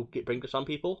that movie will bring to some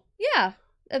people. Yeah,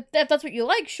 if that's what you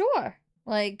like, sure.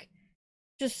 Like,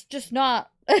 just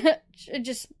not. I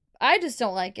just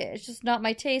don't like it. It's just not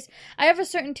my taste. I have a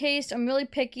certain taste. I'm really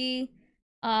picky,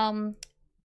 and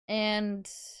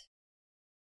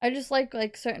I just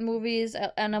like certain movies,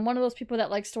 and I'm one of those people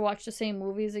that likes to watch the same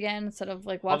movies again instead of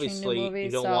like watching Obviously, new movies.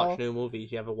 you don't watch new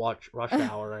movies. You haven't watched Rush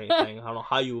Hour or anything. I don't know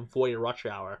how you avoid Rush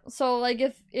Hour. So like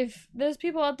if there's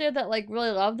people out there that like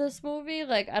really love this movie,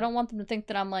 like I don't want them to think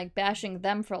that I'm like bashing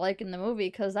them for liking the movie,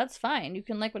 because that's fine. You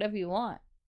can like whatever you want.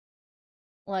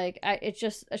 Like it's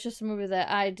just a movie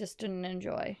that I just didn't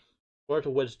enjoy. Words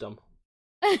of wisdom.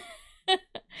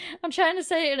 I'm trying to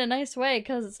say it in a nice way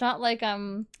because it's not like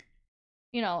I'm,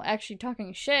 actually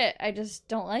talking shit. I just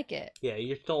don't like it. Yeah,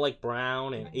 you just don't like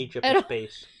Brown and Egypt in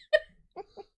space.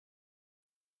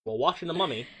 We're watching The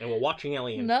Mummy, and we're watching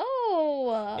Alien.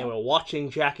 No! And we're watching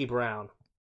Jackie Brown.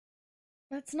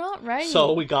 That's not right.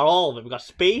 So we got all of it. We got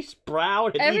space,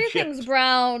 Brown, and Everything's Egypt.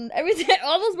 brown.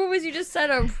 All those movies you just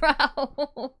said are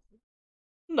brown.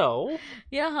 No.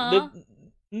 Yeah, huh?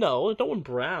 No, there's no one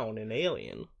brown in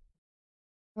Alien.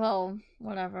 Well,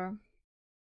 whatever.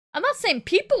 I'm not saying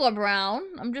people are brown.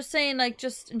 I'm just saying, like,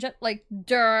 like,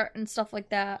 dirt and stuff like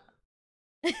that.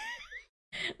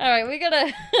 Alright, we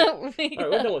gotta... Alright,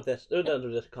 we're done with this. We're done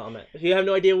with this comment. If you have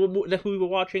no idea what we were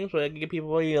watching, so I can give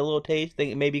people a little taste,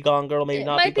 think it may be Gone Girl, maybe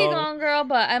not be Gone Girl. It might be Gone Girl,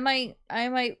 but I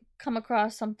might come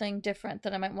across something different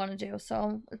that I might want to do,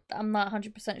 so I'm not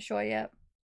 100% sure yet.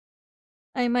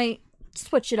 I might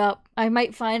switch it up. I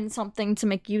might find something to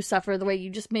make you suffer the way you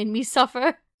just made me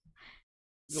suffer.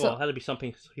 Well, it had to be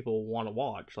something people want to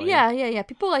watch. Like, yeah.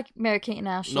 People like Mary-Kate and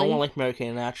Ashley. No one likes Mary-Kate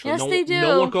and Ashley. Yes, they do.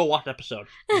 No one go watch episodes.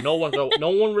 No one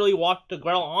really watched the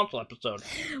Gretel and Hansel episode.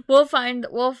 I'll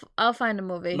find a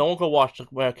movie. No one go watch the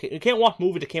Mary-Kate. You can't watch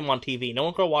movies that came on TV. No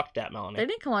one go watch that, Melanie. They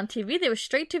didn't come on TV. They were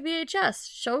straight to VHS.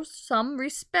 Show some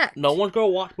respect. No one go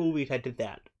watch movies that did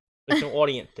that. There's no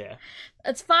audience there.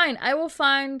 It's fine. I'll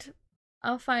find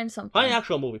something. Find an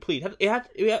actual movie, please. We had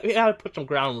to put some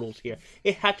ground rules here.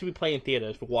 It had to be playing in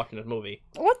theaters for watching this movie.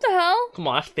 What the hell? Come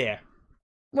on, that's fair.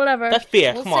 Whatever. That's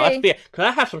fair. We'll Come on, see. that's fair. Because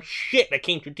I have some shit that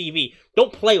came through TV.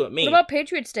 Don't play with me. What about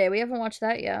Patriots Day? We haven't watched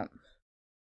that yet.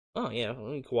 Oh, yeah.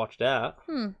 We can watch that.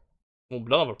 Well,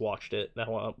 none of us watched it. That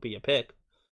won't be a pick.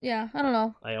 Yeah, I don't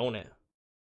know. I own it.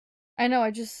 I know,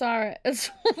 I just saw it. It's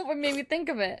what made me think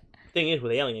of it. Thing is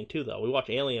with Alien, too, though. We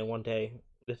watched Alien one day.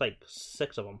 There's like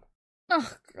 6 of them.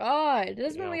 Oh, God. It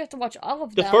doesn't mean we have to watch all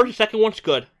of The them. first and second one's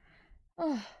good.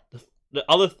 Oh. The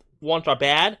other ones are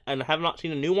bad, and I have not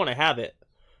seen the new one. I have it,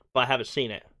 but I haven't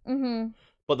seen it.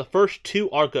 But the first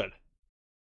 2 are good.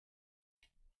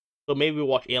 So maybe we'll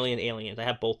watch Aliens. I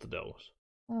have both of those.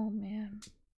 Oh, man.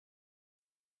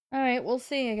 Alright, we'll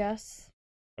see, I guess.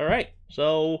 Alright,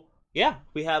 so, yeah.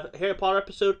 We have a Harry Potter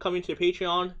episode coming to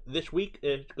Patreon this week.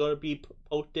 It's going to be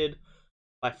posted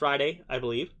by Friday, I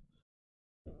believe.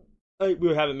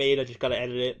 We haven't made. I just got to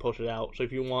edit it, post it out. So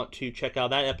if you want to check out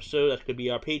that episode, that's going to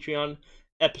be our Patreon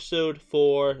episode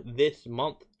for this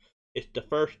month. It's the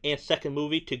first and second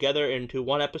movie together into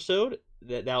one episode.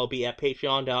 That'll be at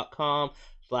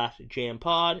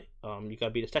patreon.com/jampod. You got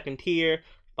to be the second tier,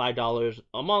 $5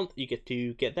 a month. You get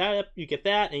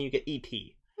that, and you get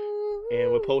E.T.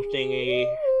 And we're posting a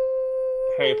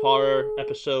Harry Potter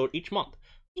episode each month.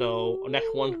 So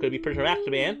next one's going to be Prisoner of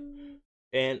Azkaban.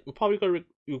 And we're probably going to...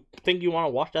 You think you want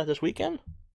to watch that this weekend?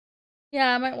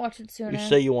 Yeah, I might watch it sooner. You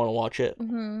say you want to watch it.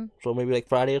 Mm-hmm. So maybe like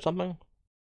Friday or something?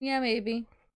 Yeah, maybe.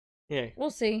 Yeah. We'll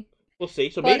see. We'll see.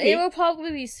 So But maybe it will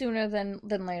probably be sooner than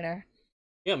later.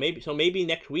 Yeah, maybe. So maybe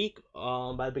next week,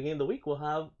 by the beginning of the week, we'll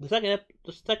have the second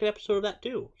episode of that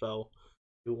too. So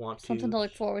if you want Something to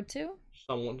look forward to.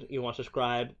 You want to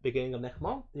subscribe beginning of next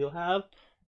month, you'll have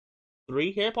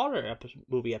 3 Harry Potter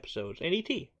movie episodes and ET.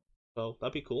 So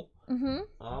that'd be cool. Mm-hmm.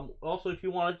 Also, if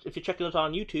you're checking us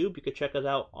on YouTube, you could check us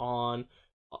out on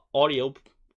audio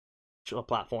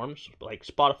platforms like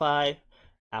Spotify,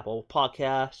 Apple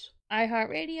Podcasts,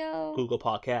 iHeartRadio, Google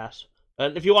Podcasts.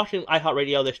 And if you're watching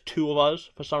iHeartRadio, there's 2 of us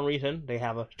for some reason. They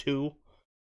have a 2.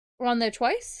 We're on there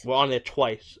twice? We're on there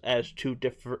twice as 2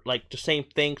 different, like the same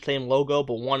thing, same logo,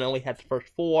 but one only had the first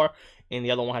 4, and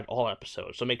the other one had all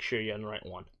episodes. So make sure you're on the right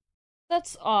one.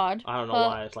 That's odd. I don't know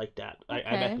why it's like that. Okay.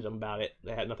 I messaged them about it.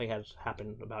 Nothing has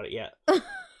happened about it yet.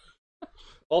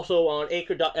 Also on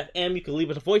Anchor.fm, you can leave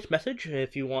us a voice message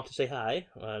if you want to say hi,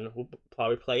 and we'll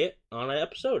probably play it on an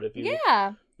episode. If you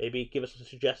maybe give us some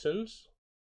suggestions.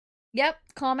 Yep,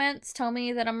 comments, tell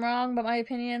me that I'm wrong about my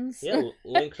opinions. Yeah,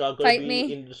 links are going to be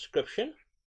me in the description.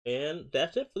 And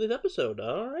that's it for this episode.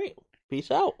 Alright,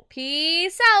 peace out.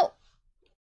 Peace out.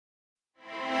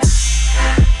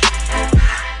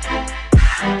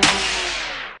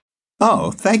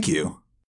 Oh, thank you.